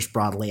gestures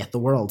broadly at the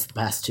world the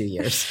past 2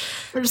 years.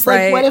 We're just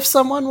like, what if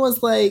someone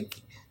was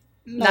like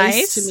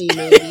nice to me,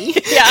 maybe?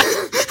 Yeah.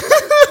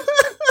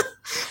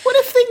 What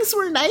if things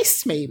were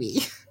nice, maybe?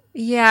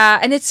 Yeah,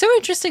 and it's so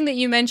interesting that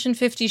you mentioned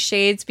 50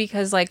 Shades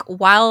because, like,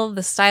 while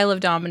the style of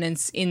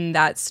dominance in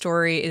that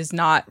story is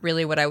not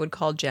really what I would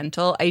call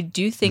gentle, I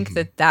do think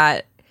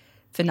that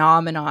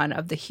phenomenon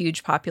of the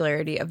huge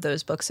popularity of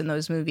those books and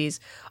those movies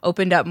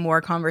opened up more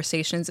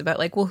conversations about,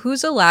 like, well,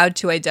 who's allowed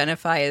to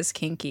identify as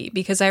kinky?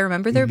 Because I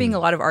remember there being a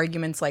lot of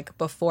arguments, like,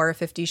 before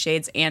 50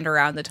 Shades and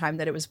around the time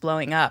that it was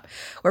blowing up,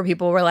 where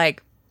people were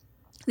like,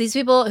 these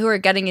people who are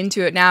getting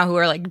into it now, who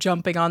are like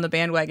jumping on the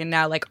bandwagon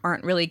now, like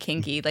aren't really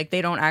kinky. Like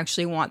they don't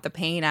actually want the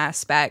pain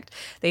aspect.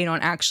 They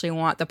don't actually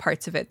want the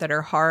parts of it that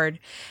are hard.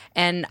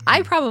 And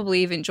I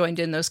probably even joined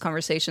in those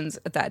conversations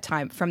at that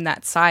time from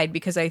that side,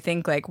 because I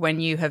think like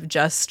when you have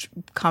just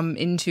come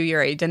into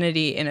your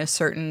identity in a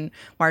certain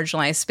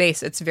marginalized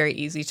space, it's very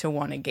easy to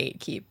want to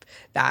gatekeep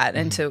that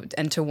and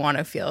to want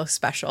to feel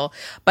special.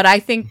 But I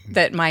think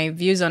that my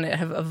views on it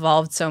have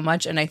evolved so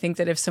much. And I think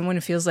that if someone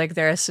feels like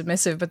they're a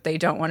submissive, but they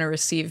don't want to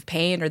receive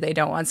pain or they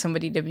don't want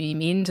somebody to be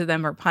mean to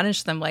them or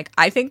punish them, like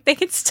I think they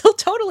can still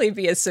totally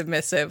be a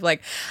submissive.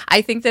 Like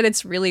I think that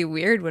it's really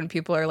weird when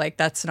people are like,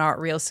 that's not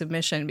real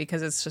submission,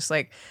 because it's just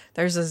like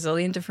there's a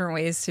zillion different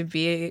ways to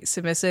be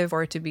submissive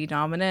or to be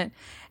dominant.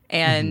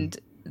 And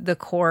the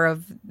core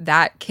of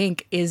that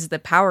kink is the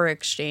power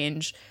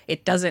exchange.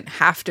 It doesn't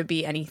have to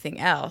be anything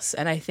else.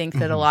 And I think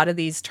that a lot of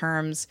these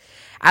terms,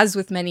 as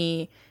with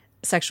many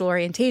sexual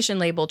orientation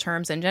label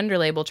terms and gender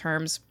label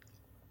terms,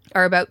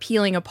 are about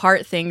peeling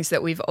apart things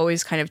that we've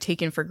always kind of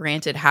taken for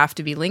granted have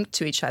to be linked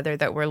to each other,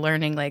 that we're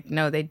learning like,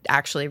 no, they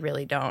actually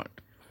really don't.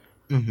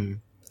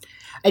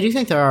 I do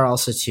think there are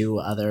also two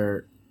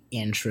other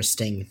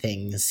interesting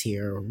things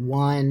here.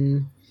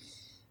 One,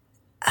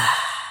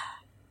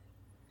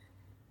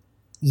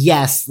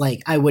 yes,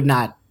 like I would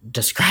not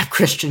describe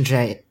Christian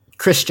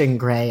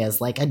Grey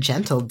as like a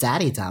gentle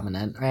daddy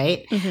dominant,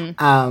 right?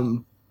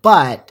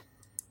 But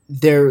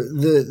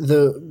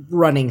the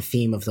running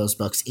theme of those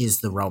books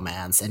is the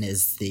romance and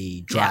is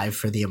the drive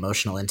for the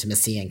emotional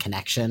intimacy and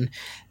connection,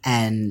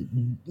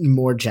 and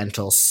more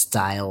gentle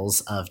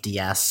styles of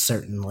DS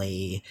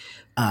certainly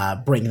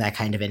bring that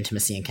kind of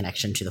intimacy and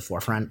connection to the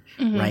forefront,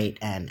 right?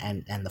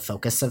 And the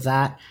focus of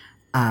that.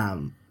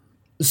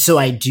 So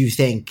I do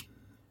think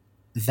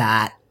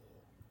that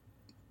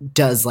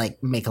does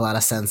like make a lot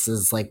of sense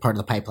as like part of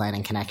the pipeline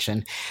and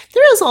connection.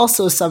 There is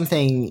also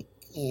something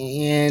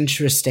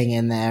interesting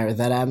in there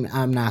that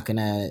I'm not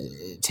gonna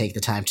take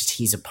the time to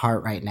tease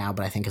apart right now,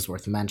 but I think is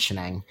worth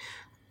mentioning.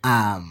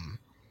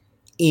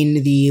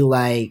 In the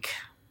like,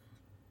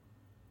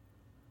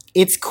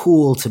 it's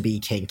cool to be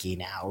kinky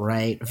now,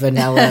 right?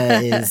 Vanilla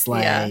is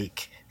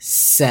like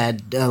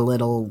said a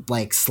little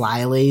like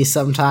slyly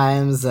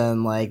sometimes,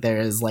 and like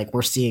there's like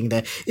we're seeing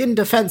the in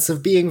defense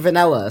of being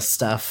vanilla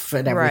stuff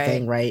and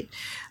everything, right?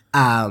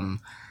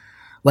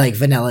 Like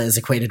vanilla is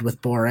equated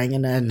with boring,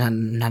 and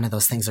none of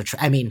those things are true.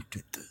 I mean,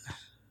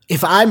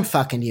 if I'm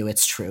fucking you,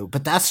 it's true,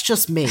 but that's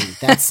just me.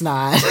 That's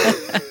not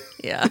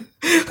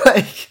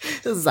like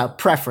this is a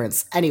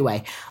preference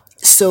anyway.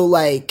 So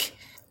like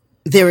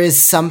there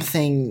is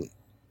something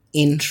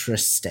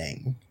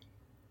interesting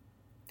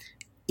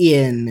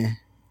in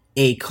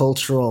a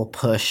cultural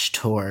push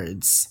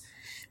towards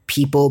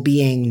people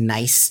being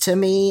nice to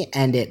me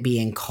and it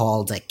being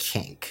called a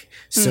kink.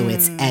 So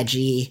it's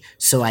edgy,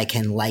 so I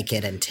can like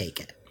it and take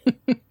it.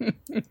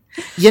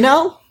 You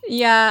know?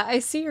 Yeah, I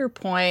see your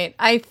point.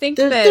 I think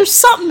there's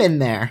something in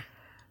there.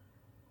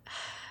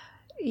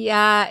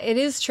 Yeah, it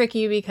is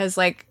tricky because,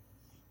 like,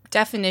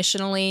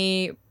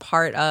 definitionally,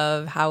 part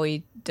of how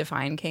we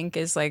define kink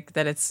is, like,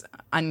 that it's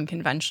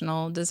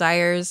unconventional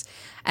desires.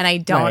 And I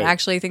don't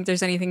actually think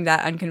there's anything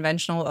that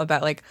unconventional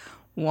about, like,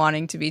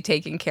 wanting to be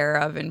taken care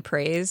of and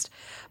praised.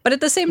 But at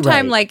the same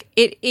time, like,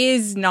 it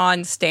is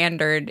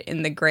non-standard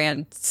in the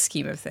grand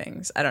scheme of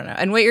things. I don't know.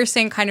 And what you're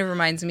saying kind of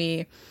reminds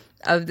me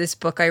of this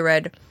book I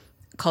read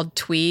called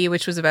Twee,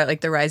 which was about, like,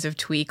 the rise of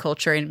Twee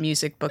culture in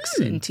music, books,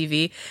 and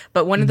TV.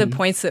 But one of the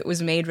points that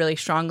was made really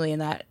strongly in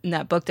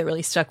that book that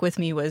really stuck with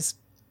me was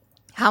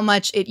how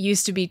much it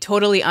used to be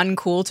totally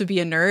uncool to be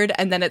a nerd,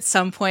 and then at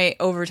some point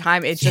over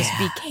time it just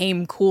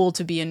became cool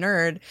to be a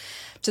nerd,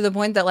 to the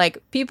point that like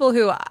people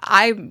who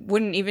I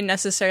wouldn't even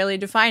necessarily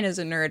define as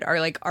a nerd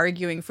are like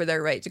arguing for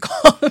their right to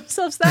call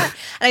themselves that.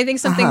 And I think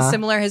something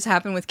similar has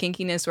happened with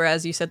kinkiness, where,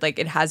 as you said, like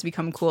it has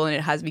become cool and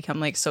it has become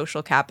like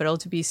social capital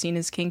to be seen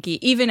as kinky,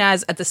 even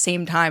as at the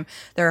same time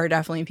there are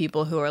definitely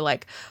people who are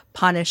like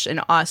punished and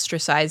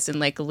ostracized and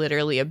like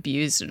literally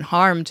abused and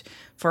harmed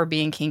for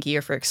being kinky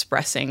or for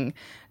expressing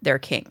their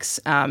kinks.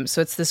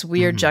 So it's this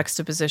weird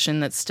juxtaposition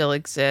that still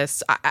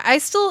exists. I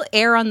still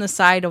err on the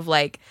side of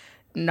like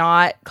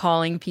not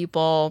calling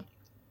people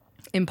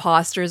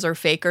imposters or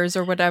fakers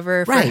or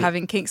whatever for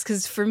having kinks.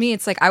 Because for me,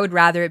 it's like I would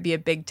rather it be a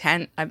big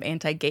tent. I'm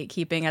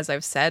anti-gatekeeping, as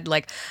I've said.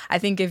 Like, I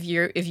think if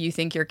you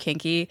think you're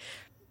kinky,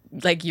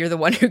 like, you're the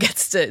one who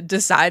gets to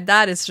decide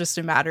that. It's just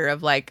a matter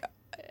of like,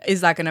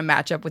 is that going to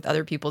match up with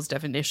other people's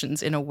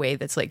definitions in a way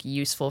that's like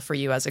useful for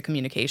you as a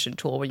communication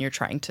tool when you're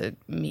trying to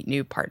meet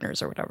new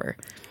partners or whatever?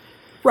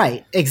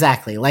 Right,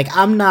 exactly. Like,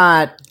 I'm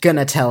not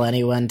gonna tell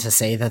anyone to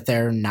say that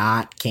they're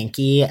not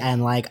kinky,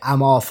 and like,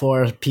 I'm all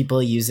for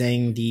people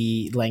using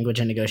the language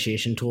and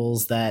negotiation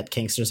tools that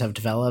kinksters have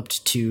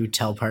developed to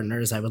tell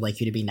partners, I would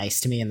like you to be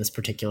nice to me in this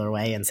particular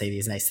way and say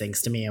these nice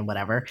things to me and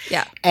whatever.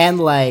 Yeah.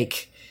 And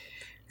like,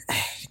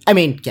 I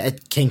mean,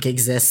 kink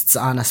exists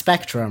on a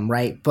spectrum,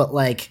 right? But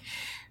like,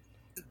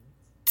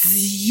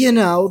 you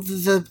know,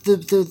 the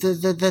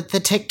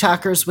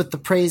TikTokers with the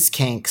praise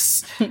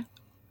kinks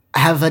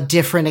have a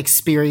different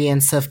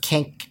experience of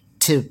kink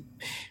to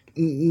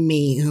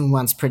me, who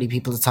wants pretty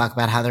people to talk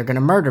about how they're going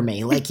to murder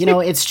me. Like, you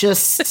know, it's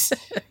just...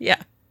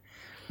 yeah.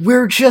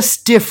 We're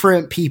just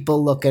different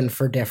people looking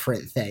for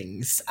different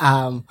things.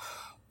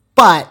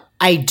 But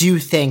I do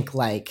think,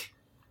 like,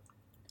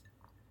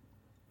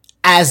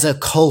 as a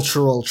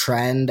cultural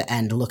trend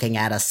and looking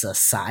at a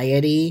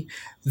society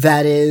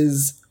that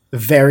is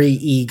very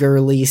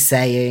eagerly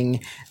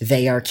saying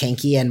they are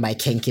kinky and my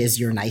kink is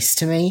you're nice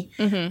to me.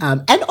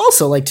 And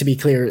also, like, to be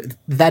clear,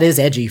 that is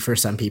edgy for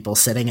some people,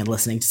 sitting and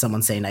listening to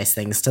someone say nice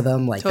things to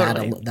them. Like,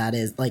 totally. That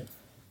is like,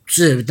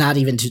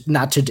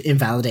 not to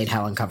invalidate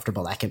how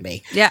uncomfortable that can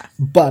be. Yeah.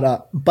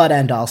 But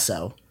and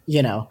also,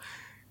 you know,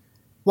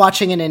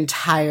 watching an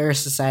entire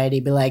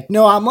society be like,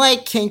 no, I'm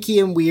like kinky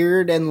and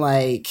weird and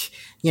like,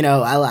 you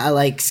know, I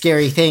like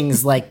scary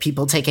things, like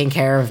people taking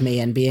care of me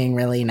and being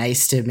really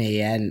nice to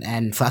me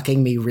and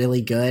fucking me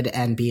really good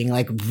and being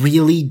like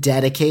really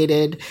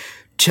dedicated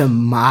to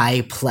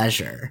my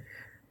pleasure.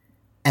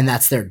 And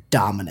that's their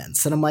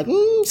dominance. And I'm like,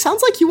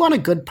 sounds like you want a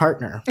good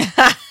partner.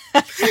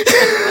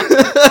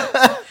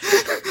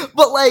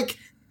 But like,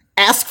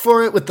 ask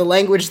for it with the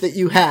language that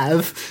you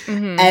have.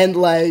 And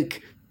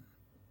like,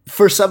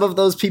 for some of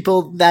those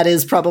people, that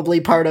is probably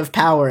part of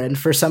power. And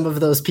for some of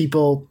those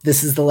people,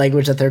 this is the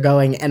language that they're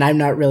going. And I'm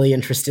not really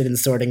interested in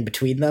sorting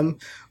between them.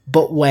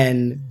 But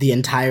when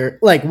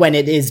when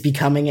it is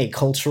becoming a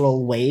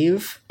cultural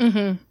wave,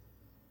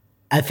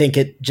 I think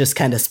it just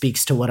kind of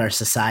speaks to what our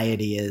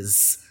society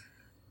is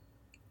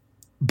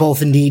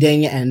both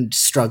needing and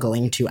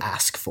struggling to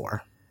ask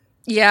for.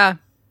 Yeah.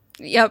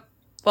 Yep.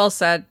 Well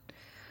said.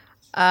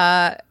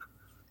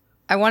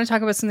 I want to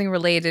talk about something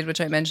related, which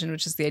I mentioned,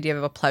 which is the idea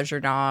of a pleasure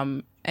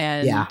dom.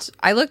 And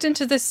I looked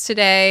into this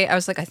today. I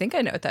was like, I think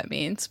I know what that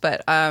means.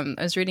 But I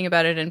was reading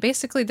about it. And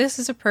basically, this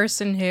is a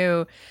person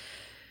who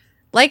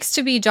likes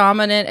to be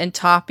dominant and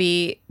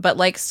toppy, but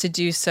likes to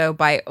do so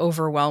by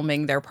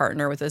overwhelming their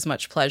partner with as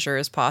much pleasure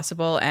as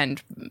possible,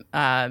 and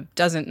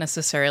doesn't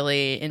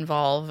necessarily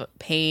involve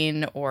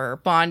pain or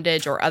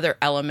bondage or other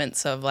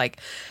elements of like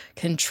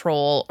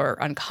control or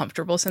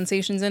uncomfortable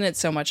sensations in it,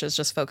 so much as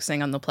just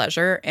focusing on the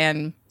pleasure.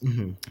 And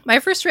my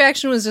first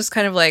reaction was just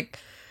kind of like,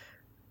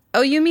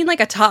 oh, you mean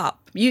like a top?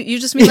 You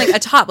just mean like a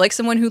top, like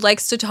someone who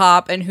likes to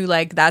top and who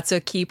like that's a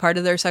key part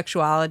of their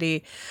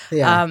sexuality.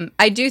 Yeah.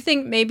 I do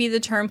think maybe the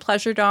term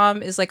pleasure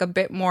dom is like a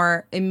bit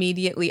more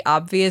immediately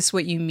obvious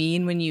what you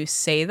mean when you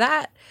say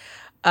that.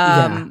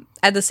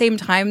 At the same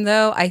time,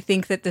 though, I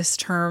think that this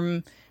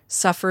term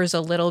suffers a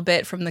little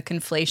bit from the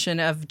conflation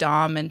of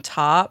dom and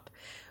top,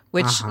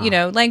 which, you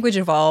know, language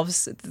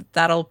evolves.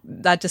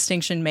 That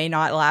distinction may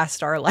not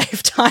last our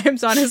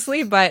lifetimes,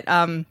 honestly, but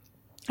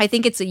I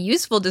think it's a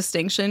useful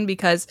distinction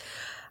because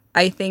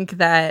I think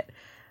that,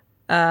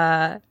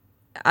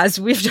 as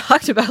we've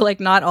talked about, like,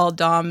 not all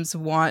doms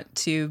want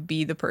to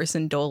be the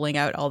person doling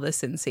out all the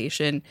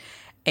sensation,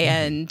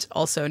 and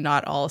also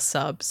not all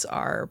subs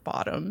are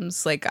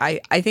bottoms. Like,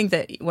 I think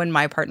that when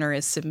my partner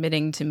is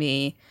submitting to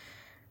me,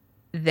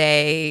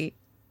 they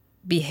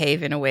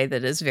behave in a way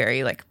that is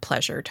very, like,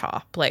 pleasure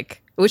top,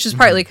 like, which is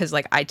partly because,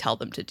 like, I tell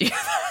them to do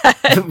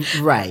that.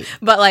 Right.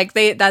 But, like,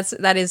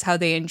 that is how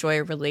they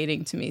enjoy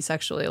relating to me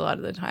sexually a lot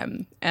of the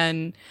time.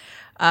 And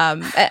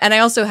I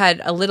also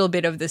had a little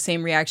bit of the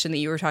same reaction that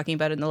you were talking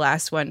about in the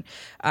last one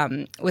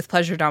with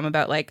pleasure dom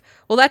about like,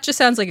 well, that just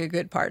sounds like a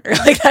good partner.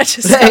 Like that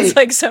just sounds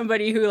like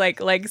somebody who like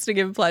likes to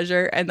give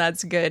pleasure, and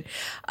that's good.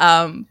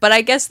 But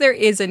I guess there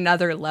is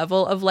another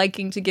level of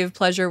liking to give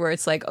pleasure where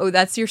it's like, oh,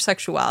 that's your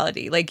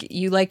sexuality. Like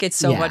you like it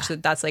so much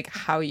that that's like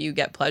how you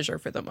get pleasure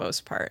for the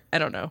most part. I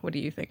don't know. What do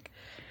you think?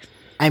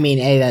 I mean,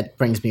 that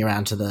brings me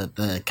around to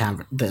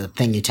the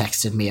thing you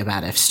texted me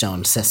about if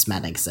stoned cis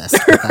men exist.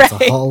 But that's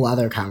a whole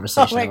other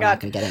conversation that we're not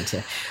going to get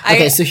into.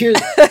 Okay, so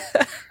here's...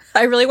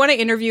 I really want to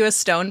interview a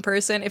stone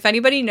person. If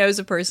anybody knows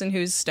a person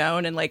who's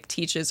stone and like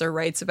teaches or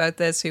writes about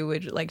this who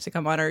would like to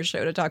come on our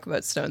show to talk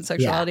about stone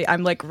sexuality,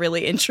 I'm like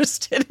really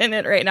interested in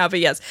it right now.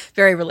 But yes,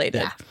 very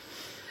related.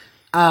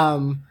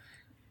 Yeah.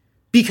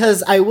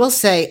 Because I will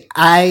say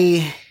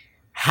I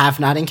have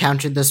not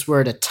encountered this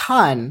word a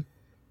ton,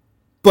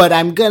 but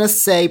I'm going to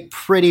say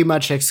pretty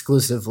much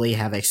exclusively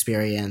have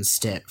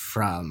experienced it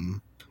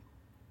from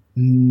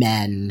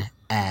men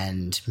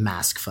and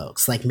mask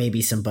folks, like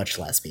maybe some butch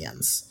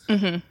lesbians,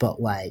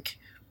 but like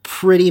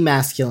pretty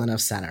masculine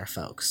of center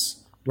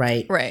folks,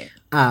 right? Right.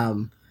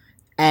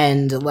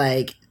 And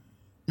like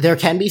there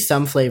can be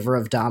some flavor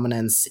of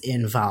dominance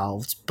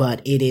involved,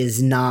 but it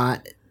is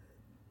not.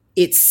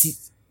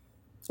 It's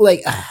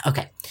like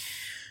okay,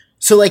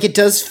 so like it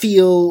does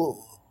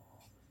feel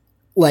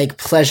like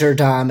pleasure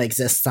dom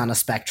exists on a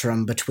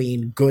spectrum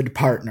between good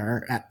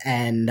partner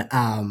and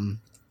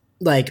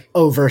like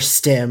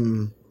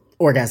overstim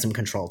orgasm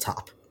control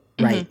top,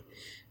 right?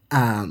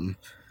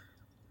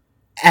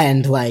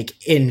 And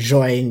like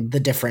enjoying the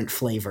different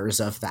flavors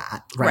of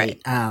that,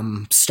 right?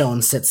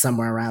 Stone sits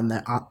somewhere around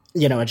the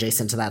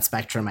adjacent to that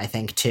spectrum, I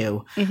think,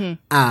 too.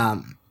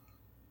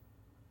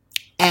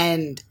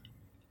 And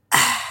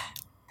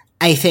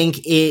I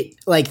think it,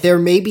 like, there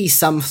may be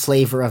some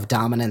flavor of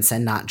dominance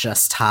and not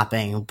just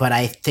topping, but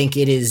I think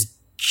it is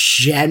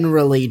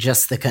generally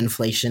just the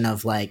conflation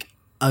of, like,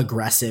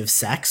 aggressive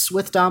sex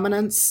with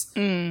dominance.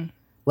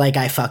 Like,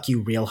 I fuck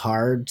you real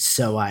hard,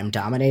 so I'm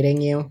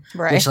dominating you.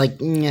 Right. Which, like,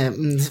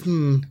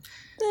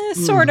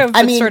 sort of,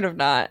 but sort of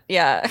not.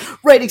 Yeah.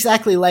 Right,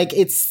 exactly. Like,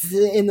 it's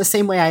in the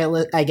same way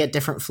I get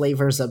different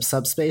flavors of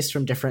subspace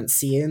from different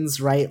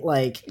scenes, right?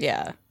 Like,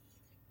 yeah.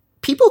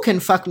 People can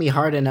fuck me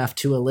hard enough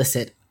to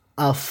elicit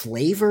a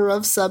flavor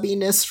of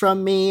subbiness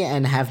from me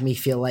and have me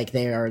feel like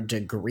they are a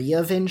degree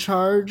of in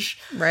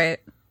charge. Right.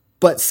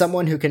 But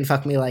someone who can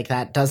fuck me like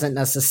that doesn't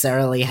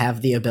necessarily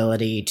have the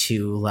ability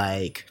to,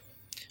 like,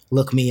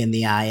 look me in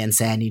the eye and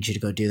say, I need you to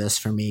go do this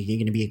for me. You're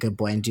going to be a good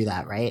boy and do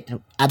that, right?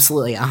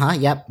 Absolutely.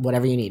 Yep.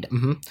 Whatever you need.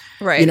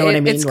 Right. You know what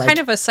I mean? It's like, kind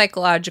of a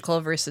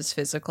psychological versus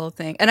physical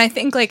thing. And I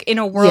think, like, in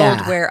a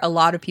world where a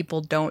lot of people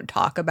don't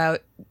talk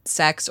about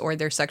sex or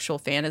their sexual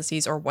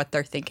fantasies or what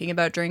they're thinking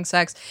about during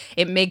sex,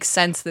 it makes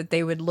sense that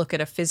they would look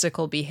at a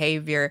physical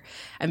behavior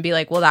and be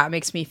like, well, that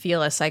makes me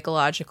feel a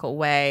psychological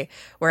way.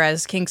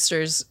 Whereas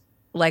kinksters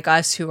like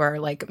us, who are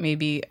like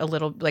maybe a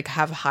little like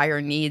have higher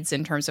needs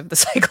in terms of the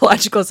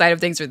psychological side of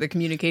things or the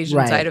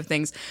communication side of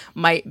things,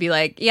 might be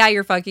like, yeah,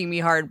 you're fucking me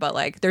hard, but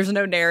like there's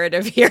no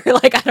narrative here.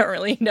 Like, I don't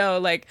really know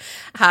like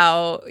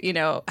how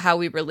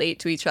we relate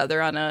to each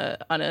other on a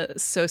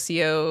what's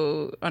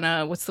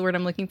the word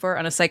I'm looking for,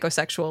 on a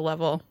psychosexual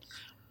level.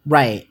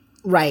 Right.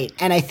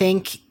 And I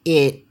think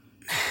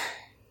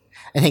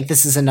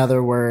this is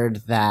another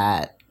word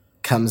that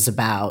came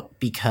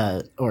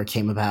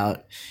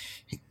about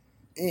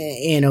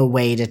in a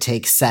way to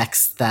take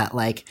sex that,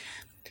 like,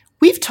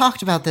 we've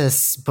talked about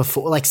this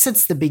before, like,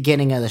 since the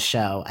beginning of the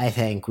show. I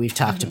think we've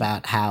talked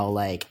about how,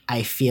 like,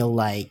 I feel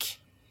like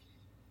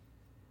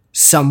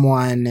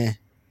someone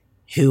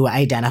who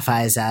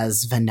identifies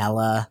as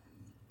vanilla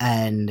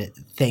and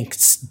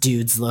thinks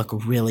dudes look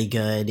really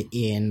good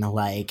in,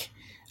 like,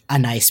 a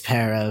nice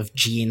pair of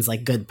jeans,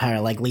 like, good pair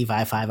of, like,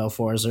 Levi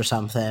 504s or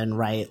something,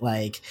 right?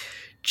 Like,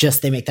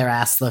 just they make their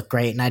ass look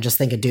great, and I just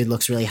think a dude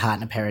looks really hot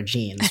in a pair of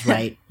jeans,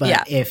 right?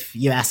 But if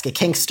you ask a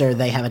kinkster,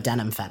 they have a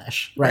denim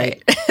fetish,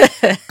 right?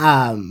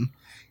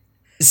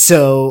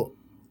 So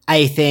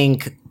I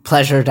think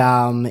pleasure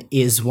dom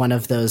is one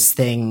of those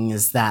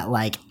things that,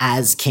 like,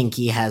 as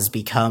kinky has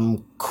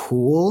become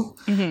cool,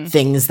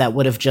 things that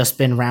would have just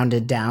been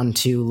rounded down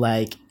to,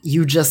 like,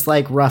 you just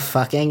like rough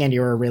fucking and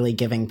you're a really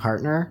giving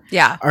partner,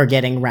 are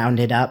getting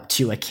rounded up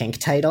to a kink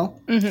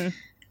title.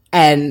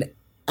 And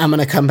I'm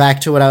going to come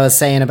back to what I was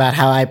saying about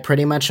how I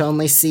pretty much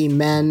only see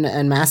men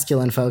and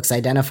masculine folks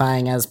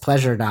identifying as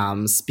pleasure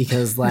doms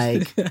because,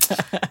 like,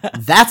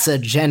 that's a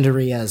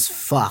gendery as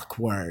fuck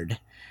word.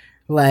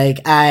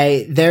 Like,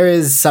 there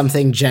is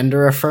something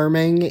gender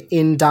affirming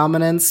in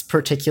dominance,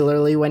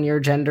 particularly when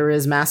your gender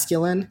is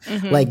masculine.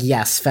 Like,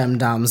 yes,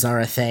 femdoms are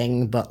a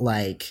thing, but,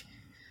 like,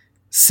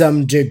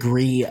 some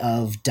degree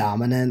of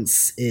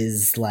dominance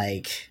is,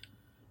 like,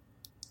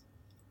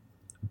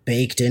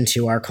 baked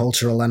into our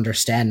cultural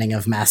understanding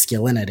of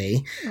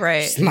masculinity.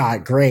 Right. It's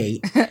not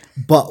great.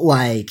 But,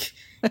 like,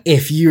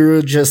 if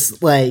you're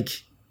just, like,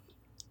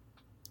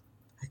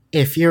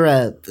 if you're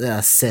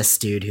a cis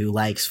dude who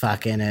likes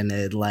fucking and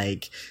it,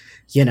 like,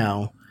 you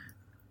know,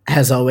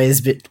 has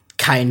always been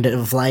kind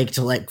of liked,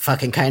 like,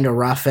 fucking kind of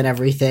rough and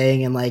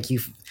everything, and, like, you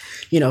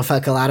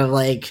fuck a lot of,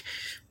 like,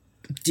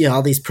 you know,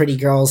 all these pretty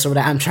girls or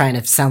whatever. I'm trying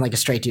to sound like a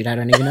straight dude. I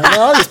don't even know.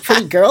 All these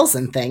pretty girls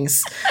and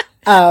things.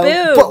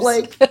 But,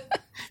 like,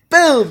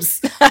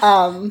 boobs.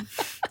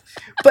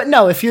 But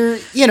no, if you're that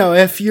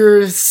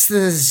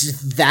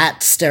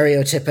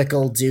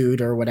stereotypical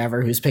dude or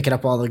whatever who's picking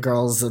up all the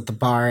girls at the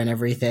bar and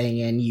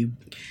everything, and you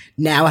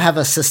now have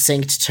a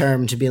succinct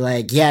term to be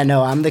like, yeah,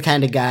 no, I'm the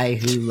kind of guy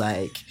who,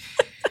 like,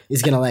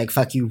 is gonna, like,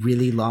 fuck you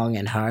really long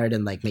and hard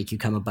and, like, make you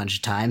come a bunch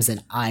of times,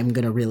 and I'm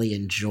gonna really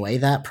enjoy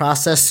that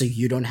process so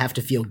you don't have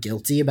to feel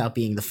guilty about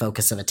being the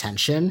focus of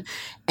attention,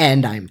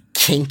 and I'm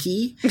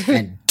kinky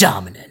and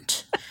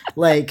dominant.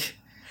 Like,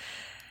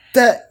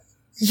 that,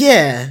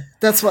 yeah,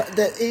 that's what,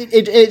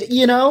 it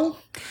you know?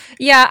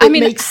 Yeah, I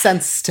mean, it makes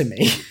sense to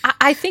me.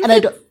 I think and I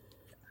don't.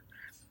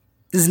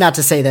 this is not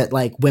to say that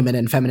like women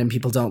and feminine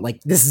people don't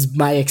like, this is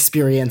my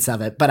experience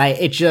of it, but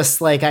I'm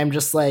just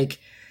like,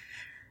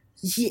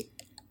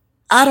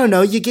 I don't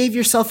know, you gave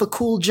yourself a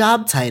cool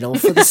job title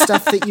for the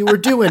stuff that you were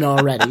doing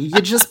already.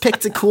 You just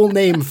picked a cool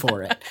name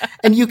for it,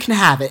 and you can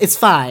have it. It's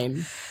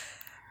fine.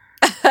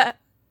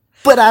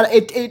 But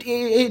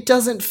it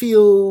doesn't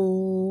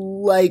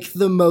feel like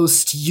the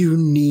most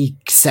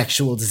unique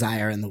sexual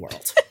desire in the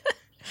world.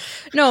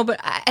 No, but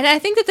I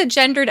think that the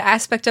gendered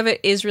aspect of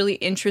it is really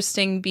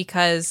interesting,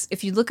 because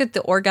if you look at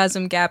the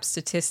orgasm gap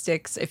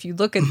statistics, if you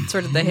look at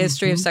sort of the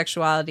history of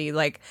sexuality,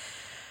 like,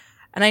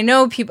 and I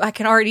know people, I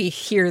can already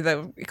hear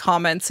the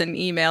comments and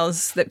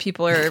emails that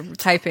people are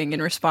typing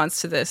in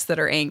response to this that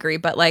are angry,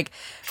 but like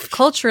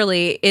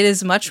culturally, it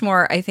is much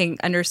more, I think,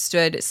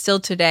 understood still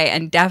today,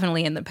 and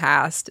definitely in the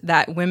past,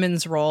 that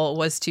women's role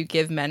was to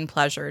give men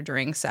pleasure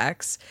during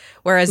sex,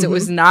 whereas it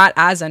was not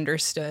as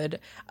understood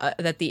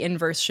that the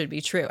inverse should be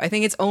true. I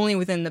think it's only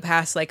within the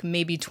past like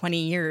maybe 20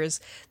 years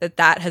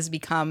that has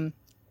become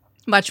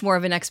much more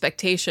of an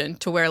expectation,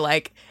 to where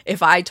like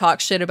if I talk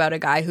shit about a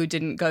guy who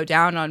didn't go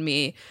down on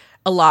me,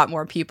 a lot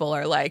more people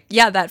are like,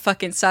 yeah, that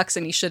fucking sucks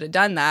and he should have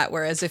done that.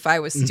 Whereas if I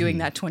was doing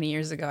that 20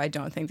 years ago, I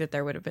don't think that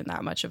there would have been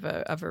that much of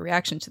a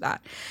reaction to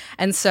that.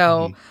 And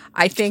so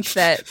I think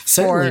that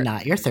certainly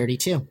not. You're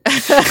 32.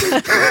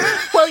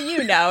 Well,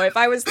 you know, if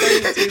I was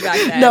 32 back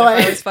then,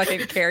 I was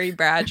fucking Carrie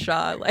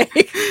Bradshaw,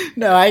 like.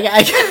 No,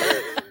 I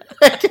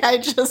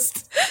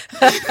just.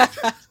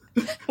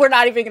 We're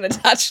not even going to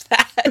touch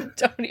that.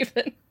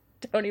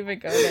 Don't even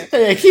go there.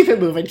 Yeah, keep it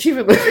moving.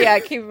 Yeah,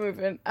 keep it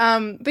moving.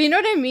 But you know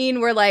what I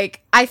mean? Where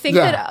like, I think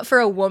that for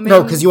a woman...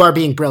 No, because you are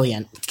being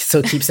brilliant.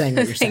 So keep saying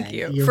what you're saying. Thank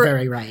you. You're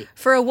very right.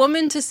 For a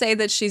woman to say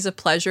that she's a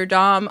pleasure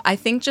dom, I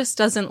think just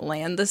doesn't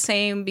land the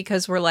same,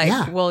 because we're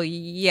like, well,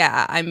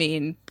 yeah, I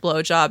mean,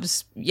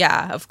 blowjobs,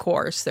 yeah, of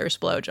course there's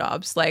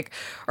blowjobs. Like,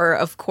 or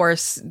of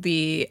course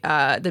the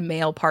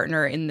male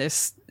partner in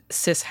this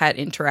cishet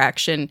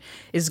interaction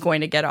is going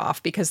to get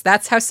off, because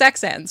that's how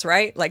sex ends,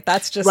 right? Like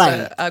that's just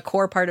a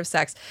core part of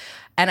sex.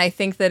 And I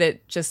think that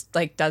it just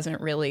like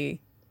doesn't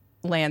really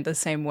land the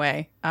same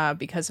way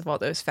because of all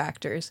those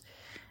factors.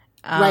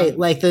 Right.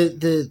 Like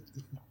the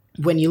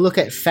when you look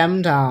at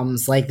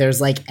femdoms, like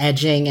there's like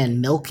edging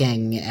and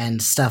milking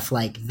and stuff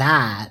like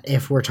that,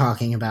 if we're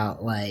talking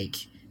about like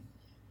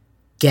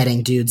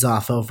getting dudes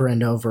off over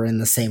and over in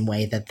the same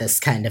way that this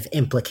kind of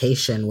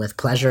implication with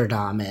pleasure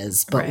dom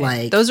is. But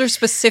like those are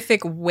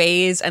specific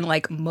ways and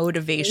like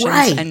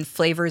motivations and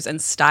flavors and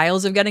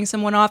styles of getting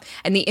someone off.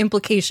 And the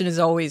implication is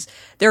always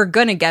they're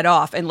going to get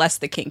off unless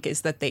the kink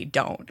is that they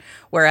don't.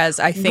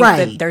 Whereas I think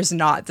that there's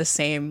not the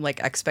same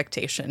like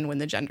expectation when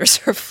the genders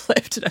are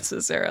flipped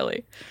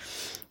necessarily.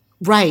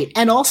 Right.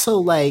 And also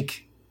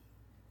like,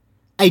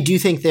 I do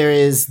think there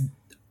is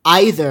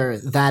either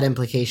that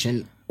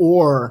implication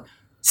or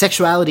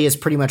sexuality is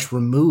pretty much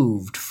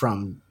removed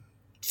from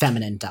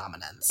feminine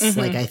dominance.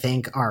 Like, I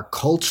think our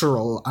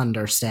cultural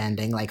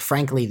understanding, like,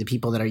 frankly, the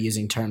people that are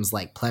using terms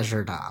like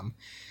pleasure dom,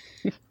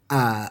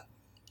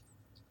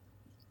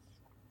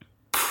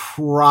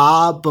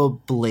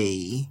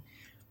 probably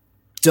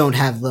don't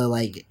have the,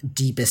 like,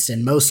 deepest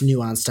and most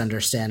nuanced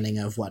understanding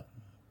of what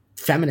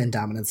feminine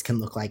dominance can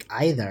look like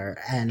either.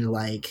 And,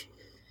 like,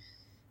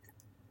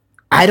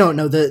 I don't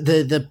know,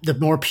 the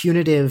more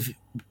punitive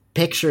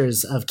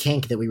pictures of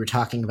kink that we were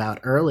talking about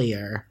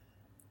earlier,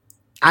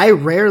 I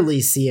rarely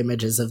see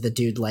images of the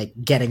dude like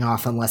getting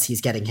off unless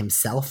he's getting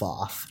himself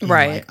off in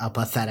like a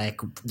pathetic,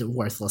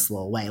 worthless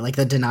little way. Like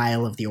the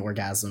denial of the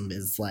orgasm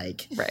is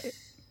like,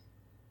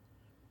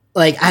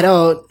 like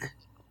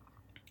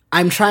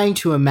I'm trying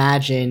to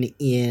imagine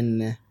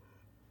in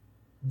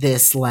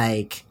this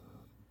like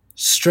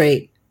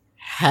straight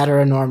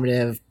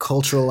heteronormative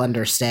cultural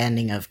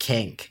understanding of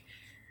kink,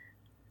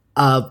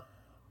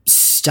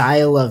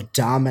 style of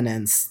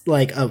dominance,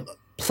 like a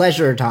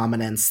pleasure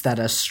dominance that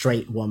a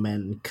straight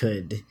woman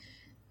could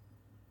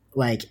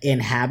like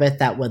inhabit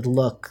that would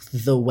look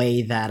the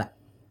way that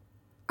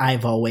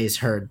I've always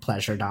heard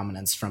pleasure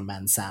dominance from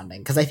men sounding.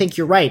 Because I think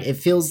you're right. It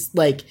feels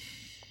like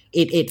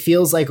it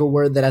feels like a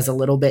word that has a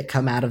little bit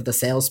come out of the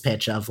sales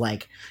pitch of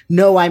like,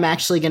 no, I'm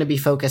actually going to be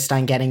focused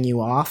on getting you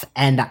off,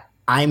 and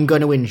I'm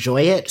going to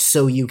enjoy it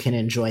so you can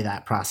enjoy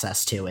that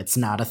process too. It's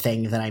not a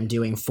thing that I'm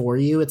doing for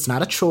you. It's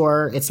not a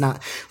chore. It's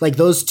not like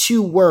those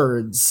two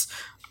words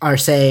are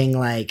saying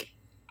like,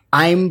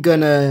 I'm going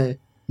to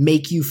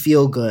make you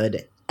feel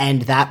good.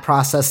 And that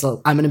process,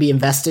 I'm going to be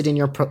invested in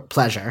your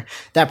pleasure.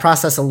 That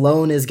process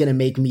alone is going to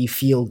make me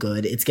feel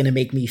good. It's going to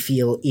make me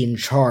feel in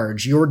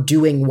charge. You're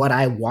doing what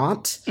I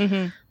want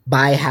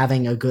by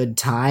having a good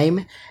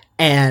time.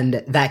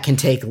 And that can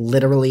take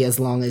literally as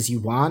long as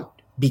you want,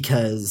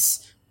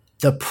 because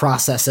the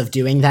process of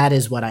doing that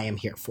is what I am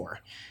here for.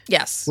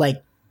 Yes.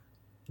 Like,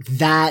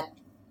 that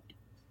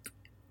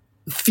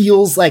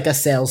feels like a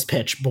sales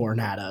pitch born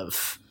out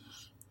of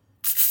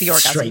the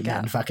orgasm straight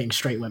gap. men fucking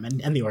straight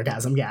women and the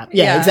orgasm gap.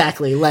 Yeah,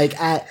 exactly. Like,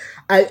 a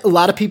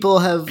lot of people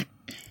have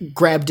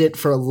grabbed it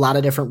for a lot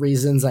of different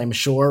reasons, I'm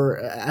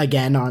sure.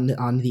 Again,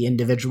 on the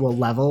individual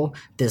level,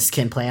 this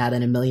can play out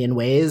in a million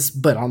ways,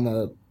 but on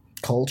the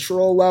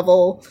cultural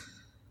level,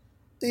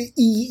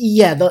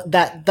 yeah,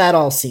 that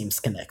all seems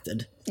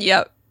connected.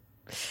 Yep.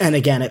 And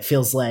again, it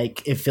feels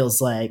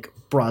like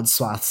broad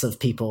swaths of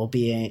people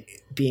being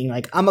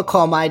like, I'm gonna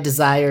call my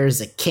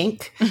desires a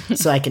kink,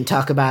 so I can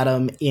talk about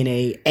them in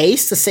a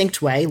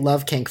succinct way,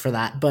 love kink for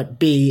that, but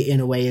B, in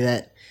a way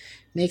that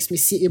makes me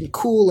seem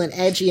cool and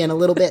edgy and a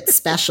little bit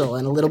special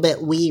and a little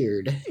bit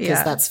weird,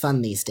 because that's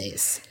fun these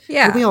days.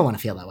 Yeah. But we all want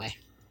to feel that way.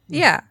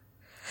 Yeah.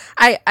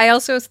 I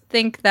also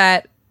think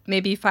that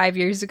maybe 5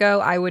 years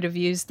ago, I would have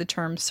used the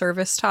term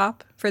service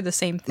top for the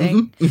same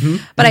thing.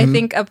 But I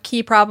think a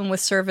key problem with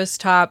service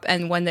top,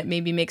 and one that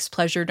maybe makes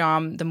pleasure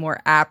dom the more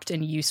apt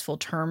and useful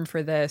term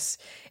for this,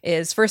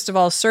 is, first of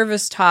all,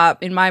 service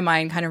top, in my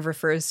mind, kind of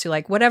refers to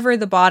like whatever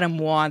the bottom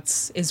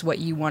wants is what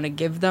you want to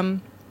give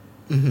them.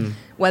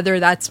 Whether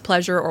that's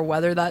pleasure or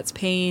whether that's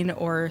pain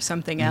or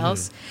something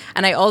else.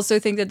 And I also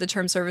think that the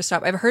term service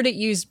top, I've heard it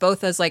used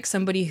both as like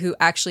somebody who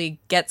actually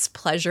gets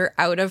pleasure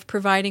out of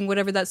providing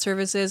whatever that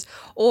service is,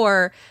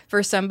 or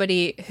for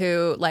somebody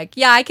who like,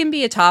 yeah, I can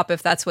be a top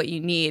if that's what you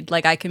need.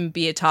 Like I can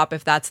be a top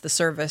if that's the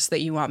service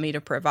that you want me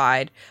to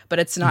provide, but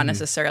it's not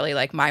necessarily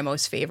like my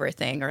most favorite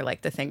thing or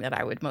like the thing that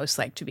I would most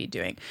like to be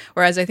doing.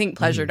 Whereas I think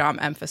pleasure dom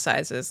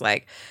emphasizes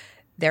like,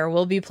 there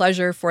will be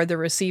pleasure for the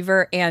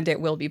receiver and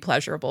it will be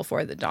pleasurable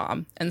for the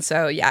dom. And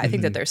so, yeah, I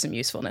think that there's some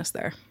usefulness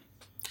there.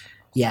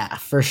 Yeah,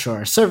 for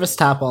sure. Service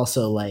top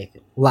also, like,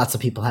 lots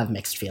of people have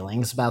mixed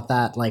feelings about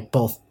that, like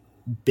both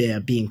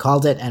being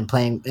called it and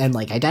playing and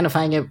like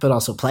identifying it, but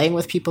also playing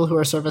with people who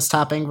are service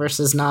topping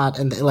versus not.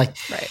 And like,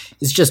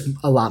 it's just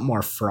a lot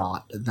more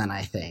fraught than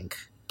I think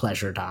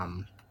pleasure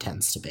dom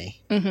tends to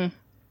be.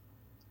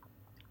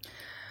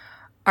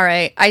 All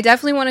right. I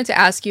definitely wanted to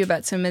ask you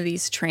about some of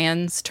these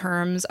trans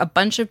terms. A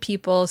bunch of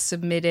people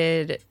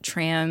submitted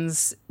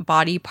trans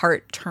body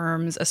part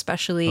terms,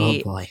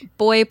 especially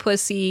boy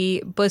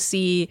pussy,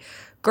 bussy,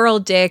 girl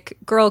dick,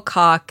 girl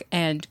cock,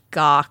 and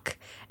gawk.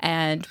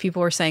 And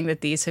people were saying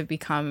that these have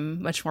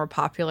become much more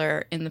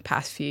popular in the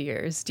past few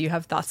years. Do you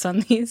have thoughts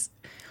on these?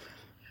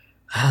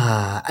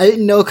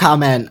 No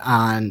comment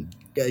on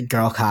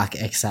girlcock,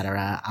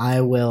 etc.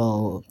 I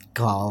will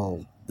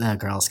call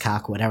girl's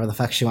cock whatever the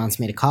fuck she wants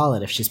me to call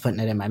it if she's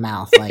putting it in my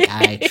mouth. Like,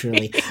 I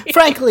truly,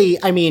 frankly,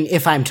 I mean,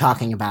 if I'm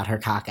talking about her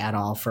cock at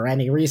all for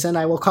any reason,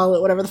 I will call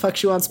it whatever the fuck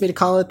she wants me to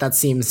call it. That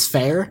seems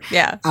fair.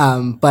 Yeah.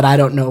 But I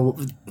don't know.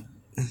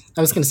 I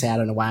was going to say I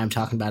don't know why I'm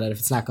talking about it if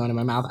it's not going in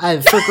my mouth.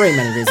 For great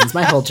many reasons.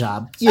 My whole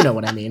job. You know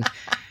what I mean.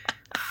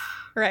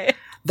 Right.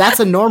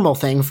 That's a normal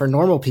thing for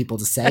normal people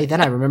to say.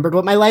 Then I remembered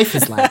what my life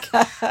is like.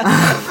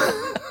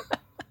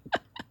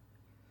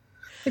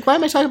 Like, why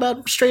am I talking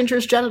about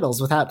strangers' genitals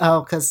without?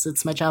 Oh, because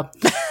it's my job.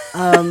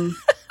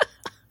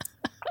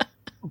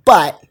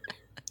 But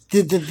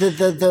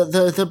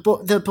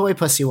the boy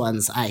pussy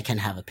ones, I can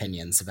have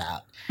opinions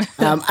about.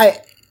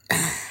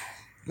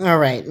 All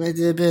right,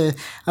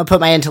 I'll put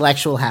my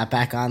intellectual hat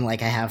back on,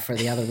 like I have for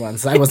the other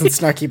ones. I wasn't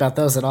snarky about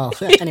those at all.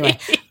 Anyway,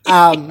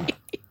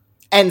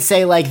 and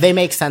say like they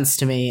make sense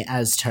to me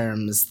as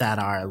terms that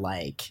are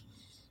like,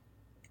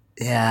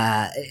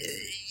 yeah.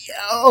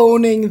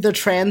 Owning the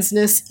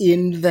transness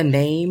in the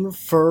name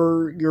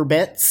for your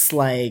bits,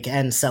 like,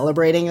 and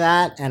celebrating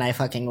that, and I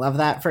fucking love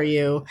that for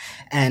you,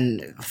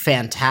 and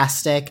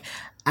fantastic.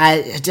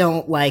 I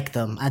don't like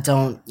them. I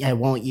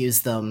won't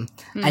use them.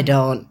 I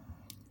don't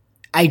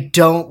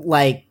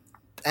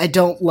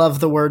love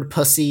the word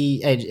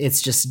pussy.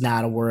 It's just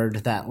not a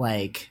word that,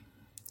 like,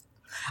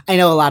 I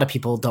know a lot of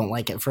people don't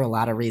like it for a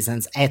lot of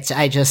reasons.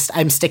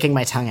 I'm sticking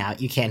my tongue out.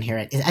 You can't hear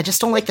it. I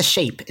just don't like the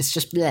shape. It's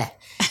just bleh.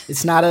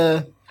 It's not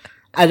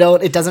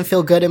it doesn't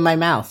feel good in my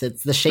mouth.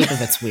 It's the shape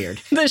of it's weird.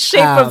 The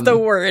shape of the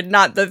word,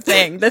 not the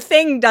thing. The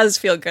thing does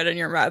feel good in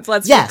your mouth.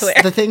 Let's be clear.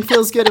 Yes, the thing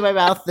feels good in my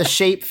mouth. The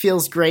shape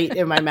feels great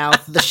in my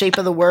mouth. The shape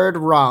of the word,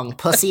 wrong.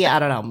 Pussy, I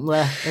don't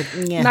know.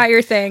 Yeah. Not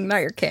your thing, not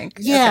your kink.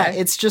 Yeah, okay.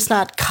 It's just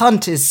not.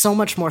 Cunt is so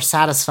much more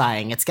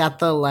satisfying. It's got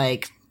the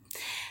like,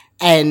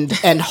 and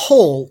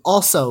whole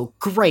also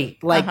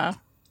great. Like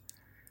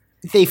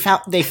they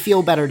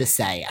feel better to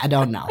say. I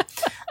don't know.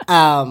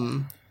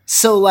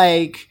 So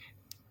like.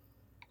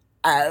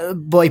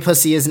 Boy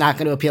pussy is not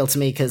going to appeal to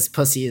me because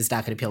pussy is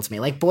not going to appeal to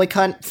me. Like, boy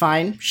cunt,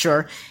 fine,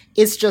 sure.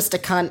 It's just a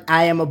cunt.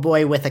 I am a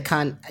boy with a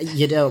cunt.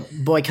 You know,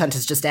 boy cunt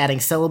is just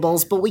adding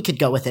syllables, but we could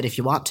go with it if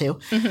you want to.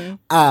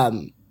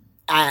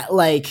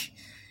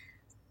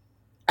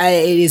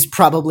 It is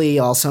probably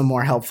also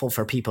more helpful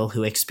for people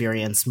who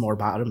experience more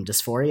bottom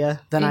dysphoria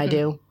than I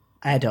do.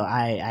 I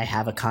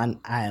have a cunt.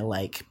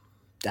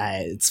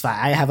 It's fine.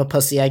 I have a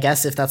pussy, I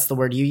guess, if that's the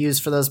word you use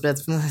for those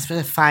bits.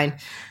 Fine.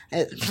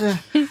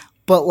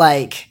 But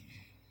like,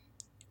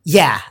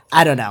 yeah,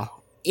 I don't know.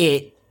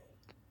 It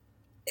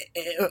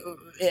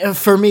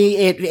for me,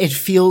 it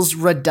feels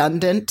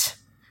redundant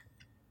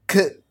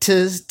to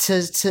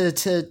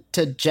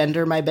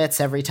gender my bits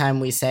every time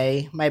we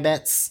say my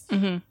bits.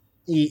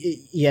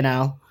 You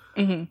know,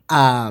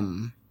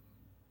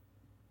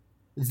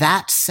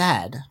 that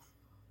said,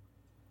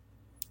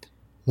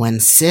 when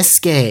cis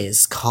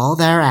gays call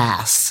their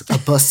ass a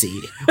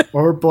pussy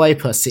or boy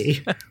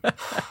pussy,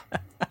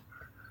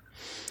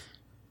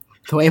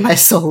 the way my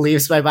soul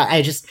leaves my body,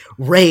 I just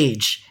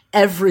rage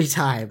every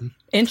time.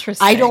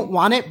 Interesting. I don't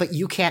want it, but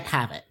you can't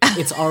have it.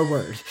 It's our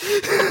word.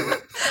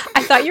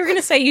 I thought you were going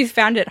to say you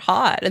found it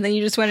hot, and then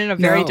you just went in a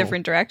very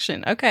different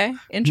direction. Okay,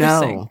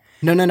 interesting.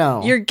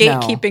 No. You're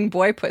gatekeeping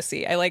boy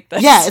pussy. I like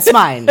this. Yeah, it's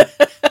mine.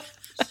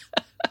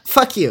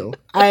 Fuck you.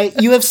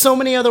 You have so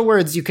many other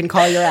words you can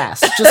call your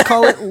ass. Just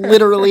call it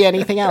literally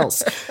anything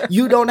else.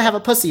 You don't have a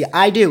pussy.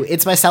 I do.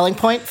 It's my selling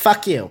point.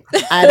 Fuck you.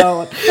 I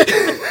don't.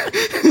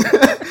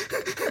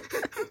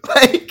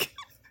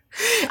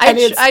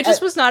 I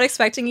just was not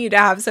expecting you to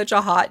have such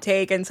a hot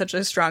take and such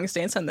a strong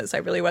stance on this. I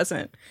really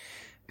wasn't.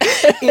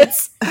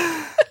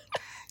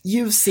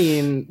 You've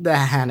seen the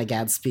Hannah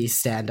Gadsby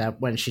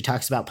stand-up when she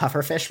talks about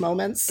pufferfish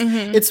moments.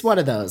 Mm-hmm. It's one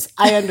of those.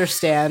 I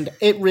understand.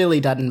 It really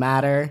doesn't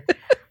matter.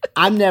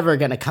 I'm never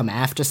going to come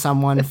after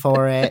someone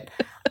for it.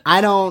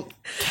 I don't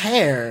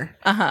care.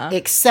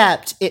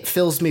 Except it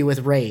fills me with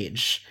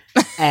rage.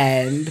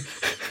 And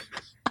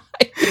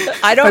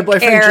I don't my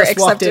boyfriend care, just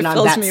walked in it on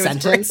fills that me with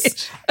sentence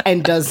rage.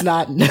 and does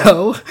not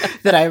know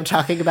that I am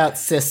talking about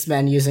cis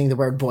men using the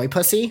word boy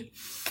pussy.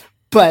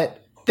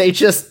 But they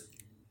just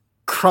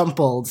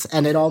crumpled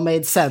and it all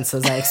made sense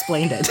as I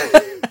explained it.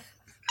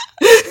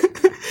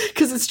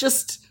 Because it's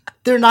just,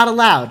 they're not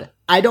allowed.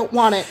 I don't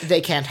want it. They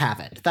can't have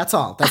it. That's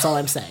all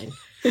I'm saying.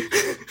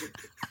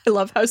 I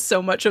love how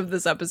so much of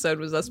this episode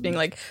was us being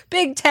like,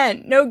 Big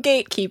Tent, no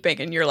gatekeeping.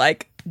 And you're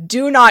like,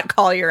 do not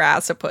call your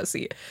ass a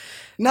pussy.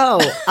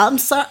 No, I'm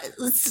sorry.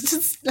 It's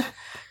just,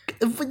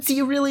 do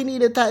you really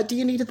need it that? Do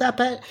you need it that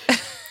bad?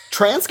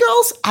 Trans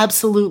girls?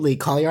 Absolutely.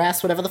 Call your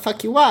ass whatever the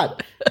fuck you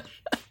want.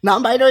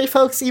 Non-binary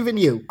folks, even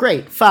you.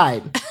 Great,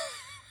 fine.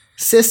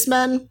 Cis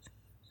men?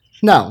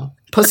 No.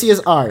 Pussy is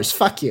ours.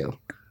 Fuck you.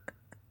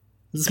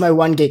 This is my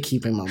one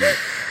gatekeeping moment.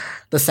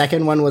 The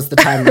second one was the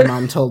time my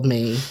mom told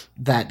me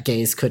that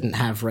gays couldn't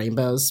have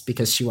rainbows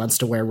because she wants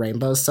to wear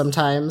rainbows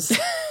sometimes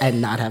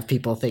and not have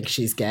people think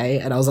she's gay.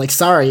 And I was like,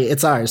 sorry,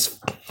 it's ours.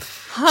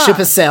 Ship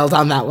has sailed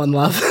on that one,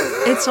 love.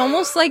 It's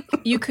almost like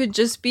you could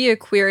just be a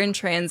queer and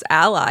trans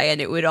ally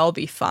and it would all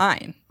be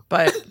fine.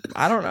 But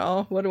I don't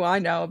know. What do I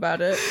know about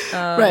it?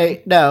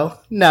 Right?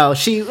 No.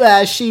 She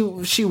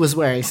was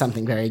wearing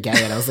something very gay,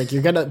 and I was like,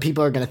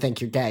 people are gonna think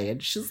you're gay,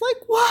 and she's like,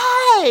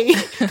 why?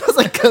 I was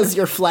like, because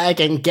you're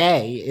flagging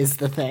gay is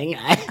the thing.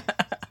 I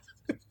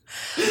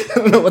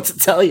don't know what to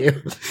tell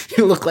you.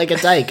 You look like a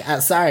dyke.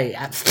 Sorry.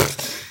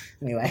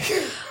 Anyway,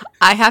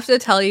 I have to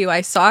tell you,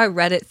 I saw a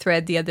Reddit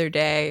thread the other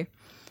day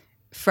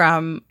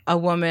from a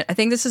woman. I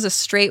think this is a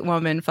straight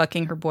woman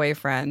fucking her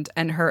boyfriend,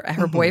 and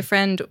her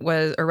boyfriend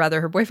was, or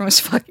rather her boyfriend was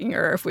fucking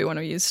her, if we want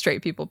to use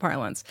straight people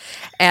parlance.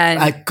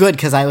 And good,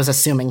 because I was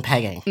assuming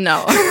pegging.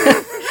 No.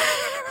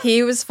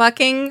 He was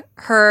fucking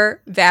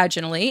her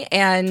vaginally,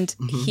 and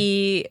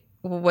he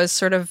was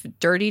sort of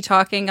dirty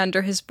talking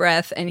under his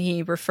breath, and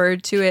he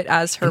referred to it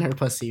as her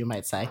pussy, you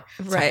might say.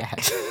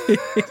 Right.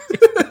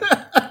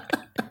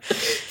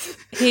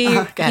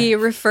 He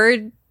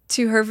referred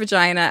to her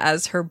vagina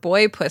as her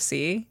boy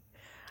pussy.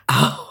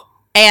 Oh.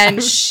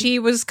 And she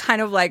was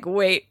kind of like,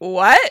 wait,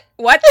 what?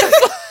 What the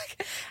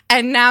fuck?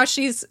 And now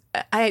she's,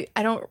 I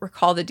don't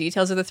recall the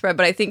details of the thread,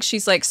 but I think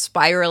she's like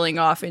spiraling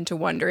off into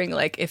wondering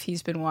like if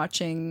he's been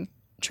watching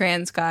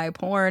trans guy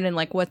porn and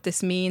like what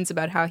this means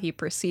about how he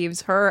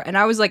perceives her. And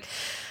I was like,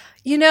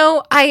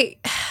 I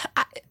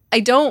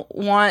don't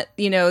want,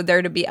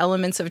 there to be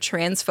elements of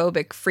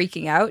transphobic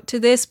freaking out to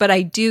this, but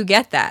I do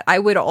get that. I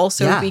would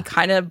also be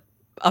kind of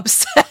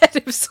upset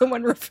if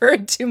someone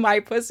referred to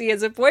my pussy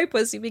as a boy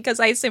pussy because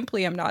I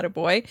simply am not a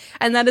boy,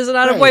 and that is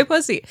not a boy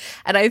pussy.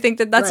 And I think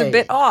that that's a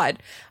bit odd.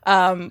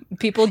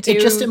 People do. It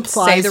just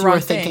implies say the wrong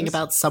thinking things.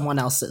 About someone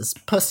else's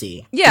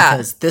pussy. Yeah,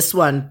 because this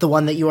one, the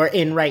one that you are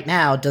in right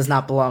now, does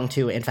not belong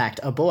to, in fact,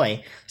 a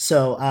boy.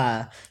 So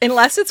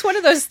unless it's one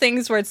of those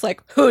things where it's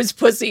like, whose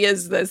pussy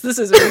is this? This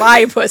is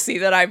my pussy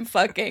that I'm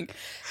fucking.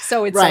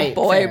 So it's a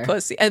boy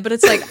pussy. But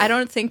it's like I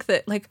don't think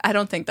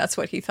that's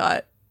what he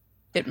thought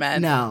it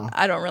meant. No.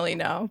 I don't really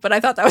know. But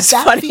I thought that was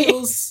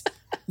funny.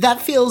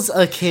 That feels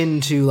akin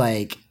to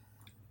like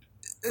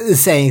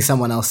saying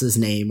someone else's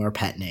name or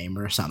pet name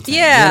or something.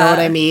 Yeah. You know what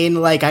I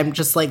mean? Like I'm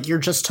just like, you're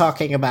just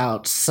talking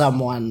about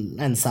someone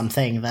and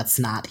something that's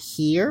not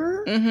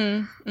here.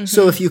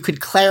 So if you could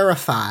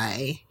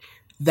clarify,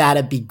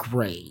 that'd be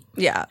great.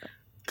 Yeah.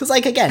 Because,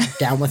 like, again,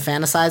 down with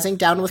fantasizing,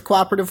 down with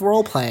cooperative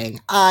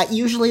role-playing.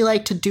 Usually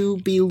like to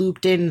be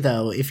looped in,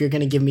 though, if you're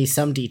going to give me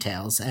some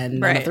details and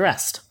none of the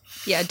rest.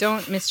 Yeah,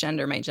 don't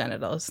misgender my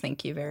genitals.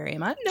 Thank you very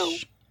much.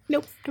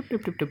 Nope.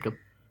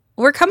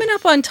 We're coming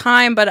up on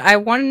time, but I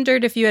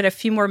wondered if you had a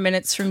few more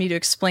minutes for me to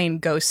explain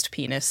ghost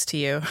penis to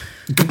you.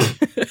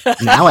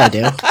 Now I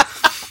do.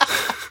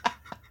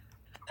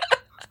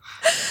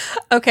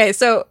 Okay,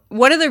 so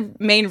one of the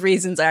main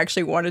reasons I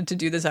actually wanted to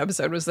do this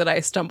episode was that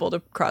I stumbled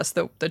across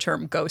the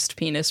term ghost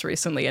penis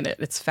recently, and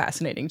it's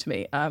fascinating to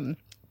me.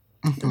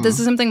 This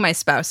is something my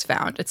spouse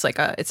found. It's like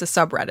it's a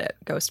subreddit,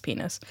 ghost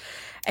penis.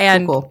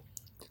 And cool.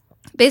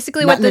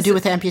 Basically Nothing to do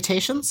with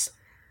amputations?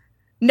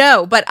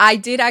 No, but I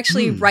did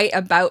actually write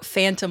about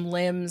phantom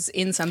limbs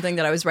in something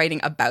that I was writing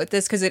about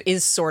this, because it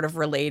is sort of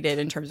related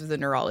in terms of the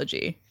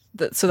neurology.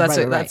 So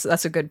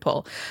that's a good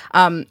pull.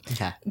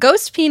 Okay.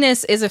 Ghost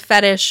penis is a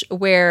fetish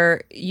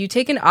where you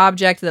take an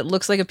object that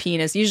looks like a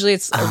penis. Usually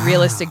it's a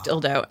realistic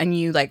dildo, and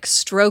you like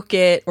stroke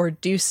it or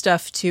do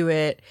stuff to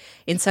it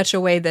in such a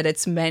way that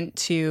it's meant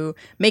to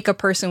make a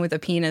person with a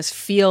penis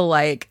feel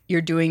like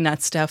you're doing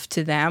that stuff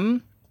to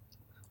them.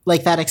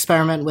 Like that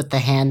experiment with the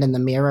hand in the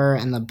mirror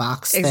and the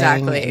box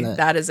exactly. thing.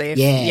 That is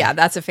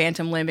that's a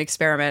phantom limb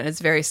experiment. It's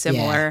very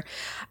similar.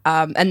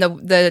 And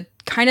the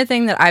kind of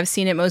thing that I've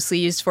seen it mostly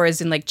used for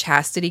is in like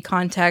chastity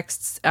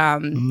contexts.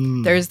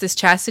 There's this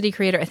chastity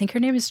creator, I think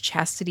her name is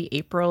Chastity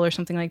April or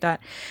something like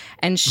that.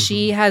 And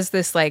she has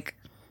this like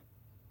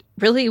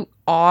really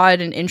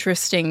odd and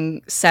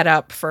interesting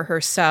setup for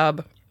her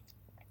sub,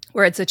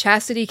 where it's a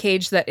chastity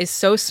cage that is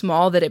so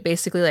small that it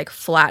basically like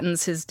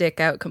flattens his dick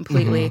out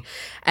completely.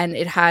 And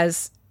it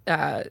has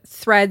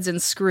threads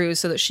and screws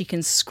so that she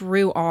can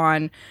screw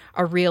on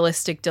a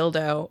realistic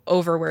dildo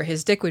over where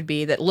his dick would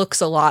be that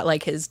looks a lot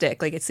like his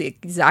dick. Like it's the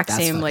exact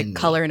same like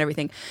color and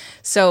everything.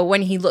 So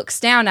when he looks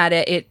down at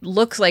it, it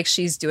looks like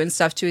she's doing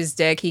stuff to his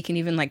dick. He can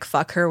even like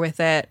fuck her with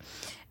it.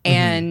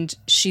 And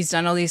she's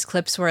done all these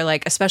clips where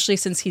like, especially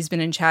since he's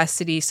been in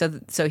chastity, so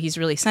he's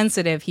really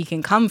sensitive, he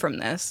can come from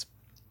this.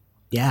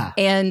 Yeah.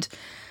 And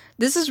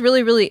this is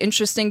really, really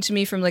interesting to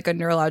me from like a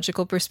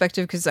neurological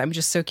perspective, because I'm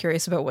just so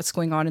curious about what's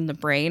going on in the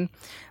brain.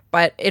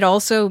 But it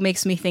also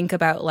makes me think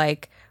about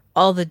like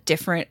all the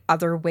different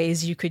other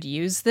ways you could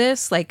use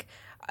this. Like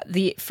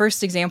the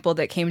first example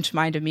that came to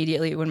mind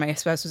immediately when my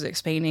spouse was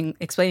explaining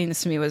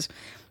this to me was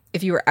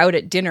if you were out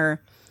at dinner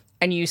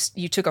and you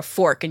took a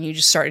fork and you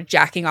just started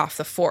jacking off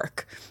the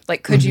fork.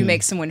 Like, could you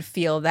make someone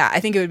feel that? I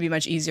think it would be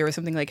much easier with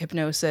something like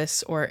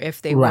hypnosis, or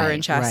if they were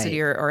in chastity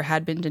or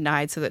had been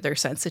denied, so that their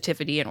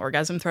sensitivity and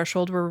orgasm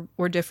threshold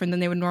were different than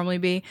they would normally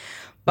be.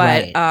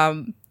 But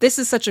this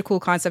is such a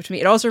cool concept to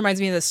me. It also reminds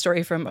me of this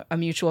story from a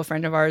mutual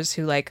friend of ours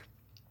who, like,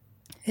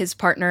 his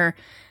partner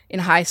in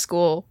high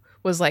school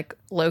was like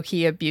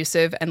low-key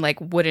abusive and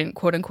like wouldn't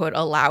quote unquote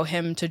allow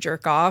him to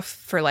jerk off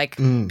for like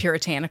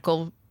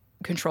puritanical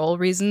control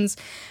reasons.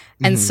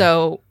 And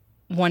so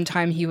one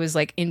time he was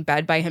like in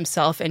bed by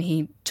himself and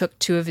he took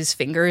two of his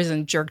fingers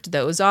and jerked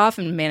those off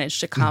and managed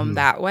to come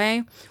that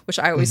way, which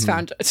I always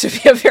found to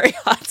be a very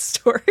hot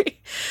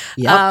story.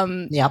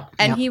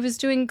 And he was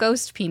doing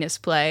ghost penis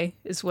play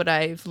is what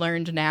I've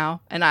learned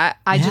now. And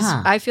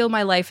I feel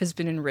my life has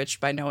been enriched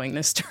by knowing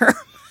this term.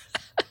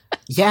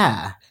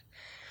 Yeah.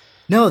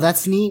 No,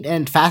 that's neat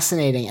and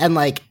fascinating. And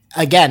like,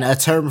 again, a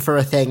term for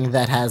a thing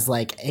that has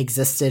like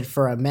existed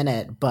for a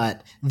minute,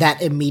 but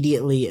that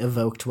immediately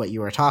evoked what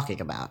you were talking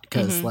about.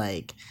 Because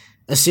like,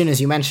 as soon as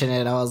you mentioned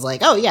it, I was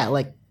like, oh yeah,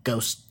 like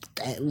ghost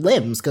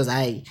limbs. Because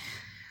I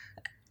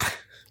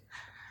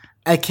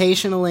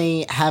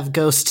occasionally have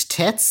ghost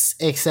tits,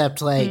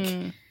 except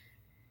like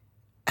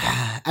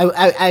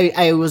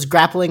I was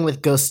grappling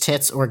with ghost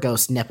tits or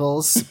ghost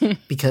nipples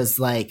because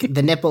like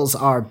the nipples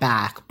are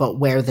back, but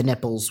where the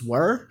nipples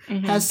were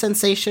has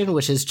sensation,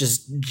 which is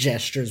just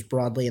gestures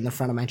broadly in the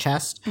front of my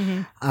chest.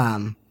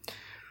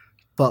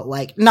 But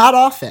like not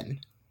often,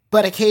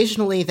 but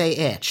occasionally they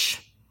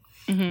itch,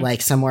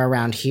 like somewhere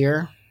around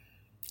here.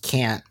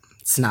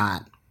 It's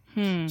not,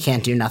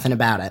 can't do nothing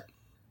about it.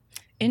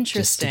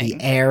 Interesting. Just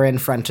the air in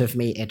front of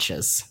me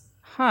itches.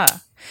 Huh.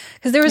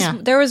 Because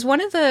there was one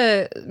of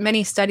the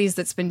many studies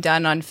that's been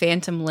done on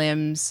phantom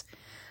limbs.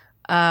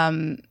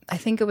 I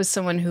think it was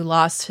someone who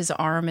lost his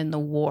arm in the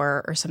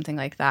war or something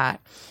like that.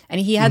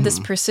 And he had this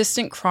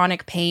persistent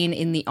chronic pain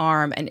in the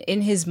arm. And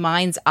in his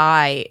mind's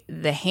eye,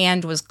 the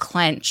hand was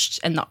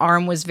clenched and the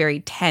arm was very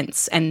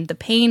tense. And the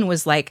pain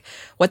was like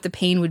what the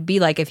pain would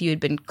be like if you had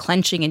been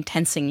clenching and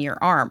tensing your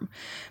arm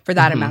for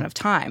that amount of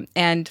time.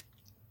 And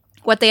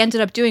what they ended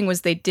up doing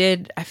was they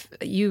did, I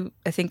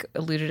think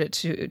alluded it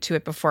to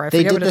it before.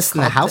 They did this in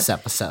the house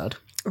episode.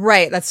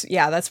 Right.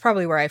 That's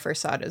probably where I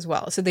first saw it as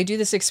well. So they do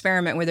this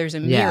experiment where there's a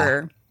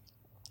mirror.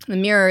 The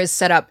mirror is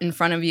set up in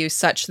front of you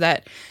such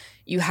that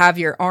you have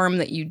your arm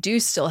that you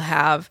do still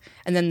have,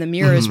 and then the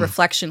mirror's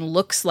reflection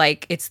looks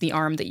like it's the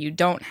arm that you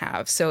don't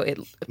have. So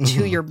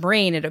to your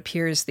brain, it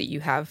appears that you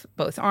have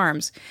both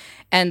arms.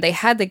 And they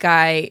had the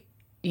guy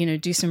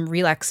do some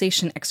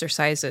relaxation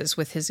exercises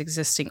with his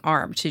existing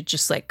arm to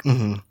just like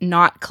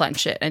not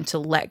clench it and to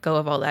let go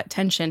of all that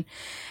tension.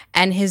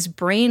 And his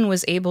brain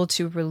was able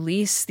to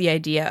release the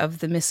idea of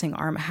the missing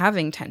arm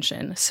having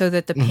tension so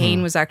that the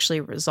pain was actually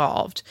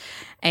resolved.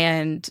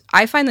 And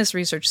I find this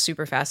research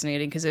super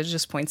fascinating because it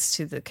just points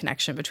to the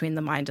connection between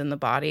the mind and the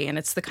body. And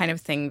it's the kind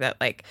of thing that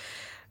like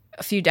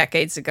a few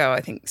decades ago,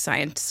 I think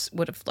science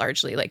would have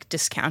largely like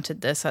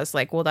discounted this as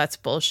like, well, that's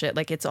bullshit.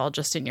 Like it's all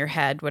just in your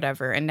head,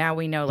 whatever. And now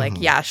we know like,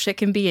 yeah, shit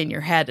can be in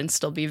your head and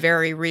still be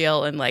very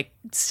real and like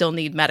still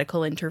need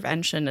medical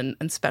intervention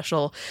and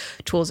special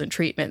tools and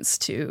treatments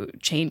to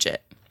change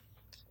it.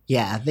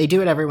 Yeah, they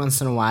do it every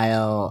once in a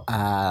while.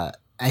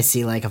 I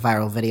see like a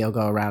viral video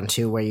go around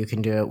too where you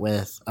can do it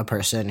with a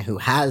person who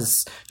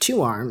has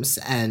two arms,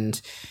 and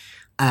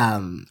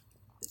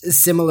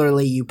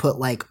similarly you put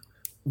like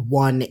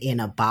one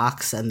in a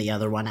box and the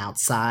other one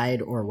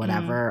outside or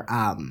whatever.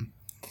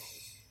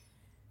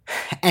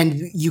 And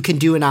you can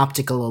do an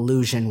optical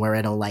illusion where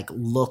it'll like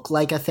look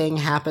like a thing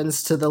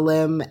happens to the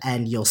limb,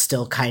 and you'll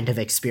still kind of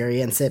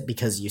experience it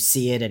because you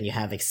see it and you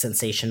have a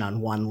sensation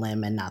on one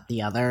limb and not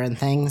the other and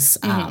things.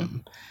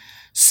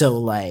 So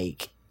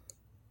like,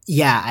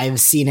 yeah,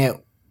 I've seen it.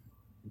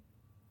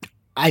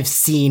 I've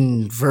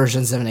seen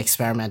versions of an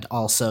experiment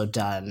also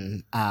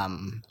done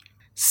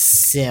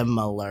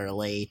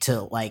similarly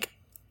to like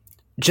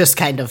just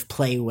kind of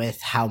play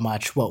with how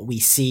much what we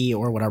see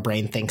or what our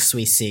brain thinks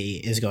we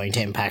see is going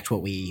to impact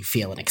what we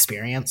feel and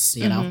experience,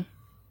 you know?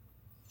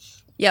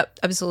 Yep,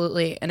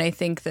 absolutely. And I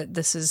think that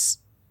this is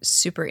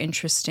super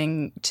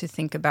interesting to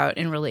think about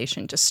in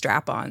relation to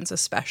strap-ons,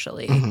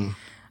 especially.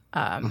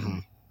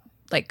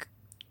 Like,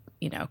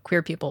 you know,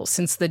 queer people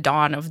since the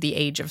dawn of the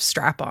age of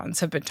strap-ons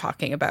have been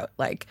talking about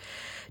like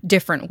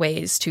different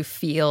ways to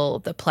feel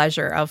the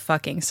pleasure of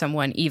fucking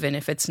someone, even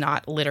if it's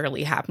not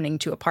literally happening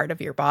to a part of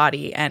your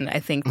body. And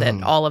I think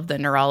that all of the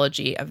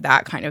neurology of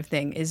that kind of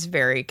thing is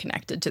very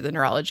connected to the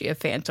neurology of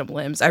phantom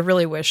limbs. I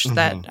really wish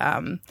that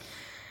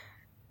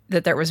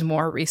that there was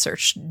more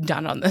research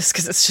done on this,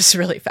 because it's just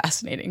really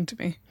fascinating to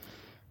me.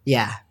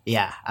 Yeah,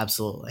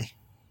 absolutely.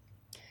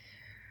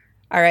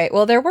 All right.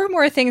 Well, there were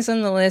more things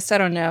on the list. I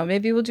don't know.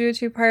 Maybe we'll do a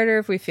two-parter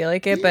if we feel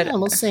like it. Yeah, but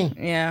we'll see.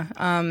 Yeah.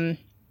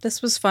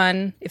 This was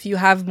fun. If you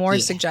have more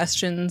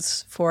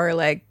suggestions for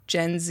like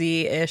Gen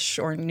Z-ish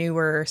or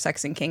newer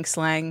sex and kink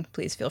slang,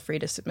 please feel free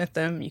to submit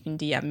them. You can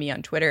DM me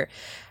on Twitter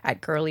at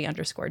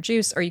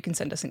girly_juice, or you can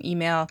send us an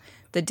email,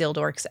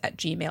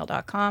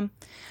 thedildorks@gmail.com.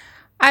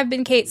 I've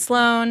been Kate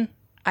Sloan.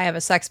 I have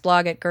a sex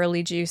blog at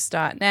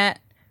girlyjuice.net.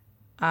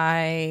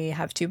 I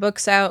have 2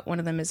 books out. One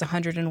of them is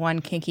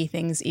 101 Kinky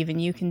Things Even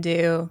You Can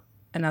Do.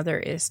 Another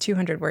is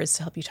 200 Words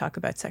to Help You Talk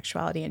About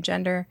Sexuality and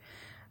Gender.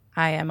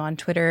 I am on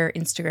Twitter,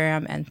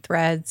 Instagram, and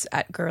Threads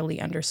at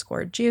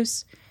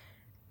girly_juice.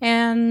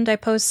 And I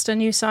post a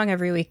new song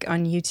every week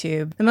on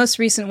YouTube. The most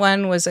recent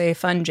one was a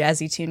fun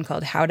jazzy tune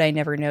called How'd I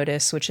Never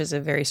Notice, which is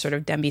a very sort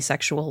of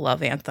demisexual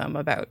love anthem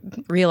about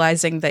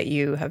realizing that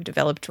you have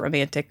developed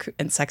romantic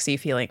and sexy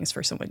feelings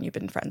for someone you've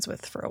been friends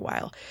with for a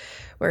while.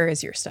 Where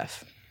is your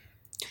stuff?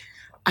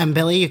 I'm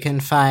Billy. You can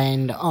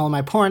find all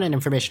my porn and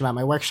information about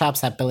my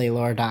workshops at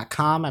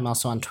billylore.com. I'm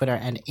also on Twitter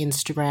and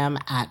Instagram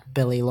at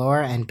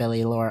billylore and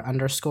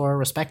billylore_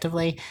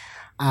 respectively.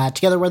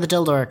 Together we're the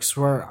Dildorks.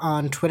 We're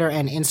on Twitter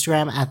and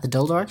Instagram at the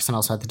Dildorks and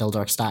also at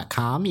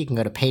thedildorks.com. You can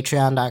go to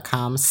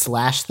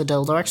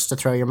patreon.com/thedildorks to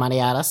throw your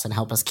money at us and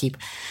help us keep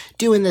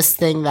doing this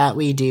thing that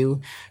we do.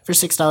 For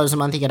 $6 a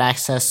month, you get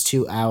access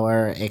to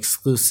our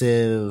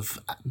exclusive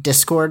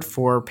Discord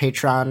for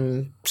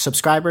Patreon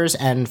subscribers,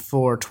 and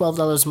for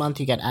 $12 a month,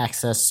 you get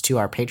access to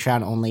our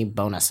Patreon-only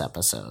bonus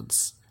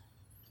episodes.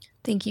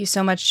 Thank you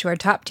so much to our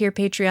top tier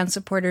Patreon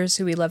supporters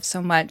who we love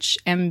so much: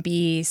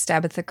 MB,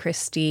 Stabitha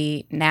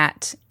Christie,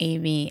 Nat,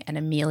 Amy, and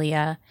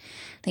Amelia.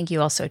 Thank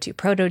you also to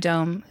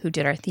Protodome, who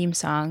did our theme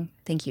song.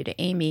 Thank you to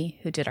Amy,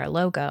 who did our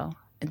logo.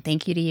 And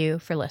thank you to you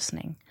for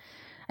listening.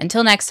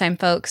 Until next time,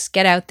 folks,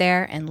 get out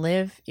there and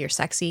live your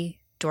sexy,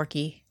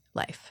 dorky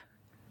life.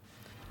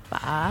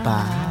 Bye.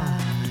 Bye.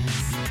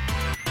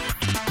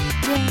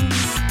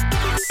 Yay.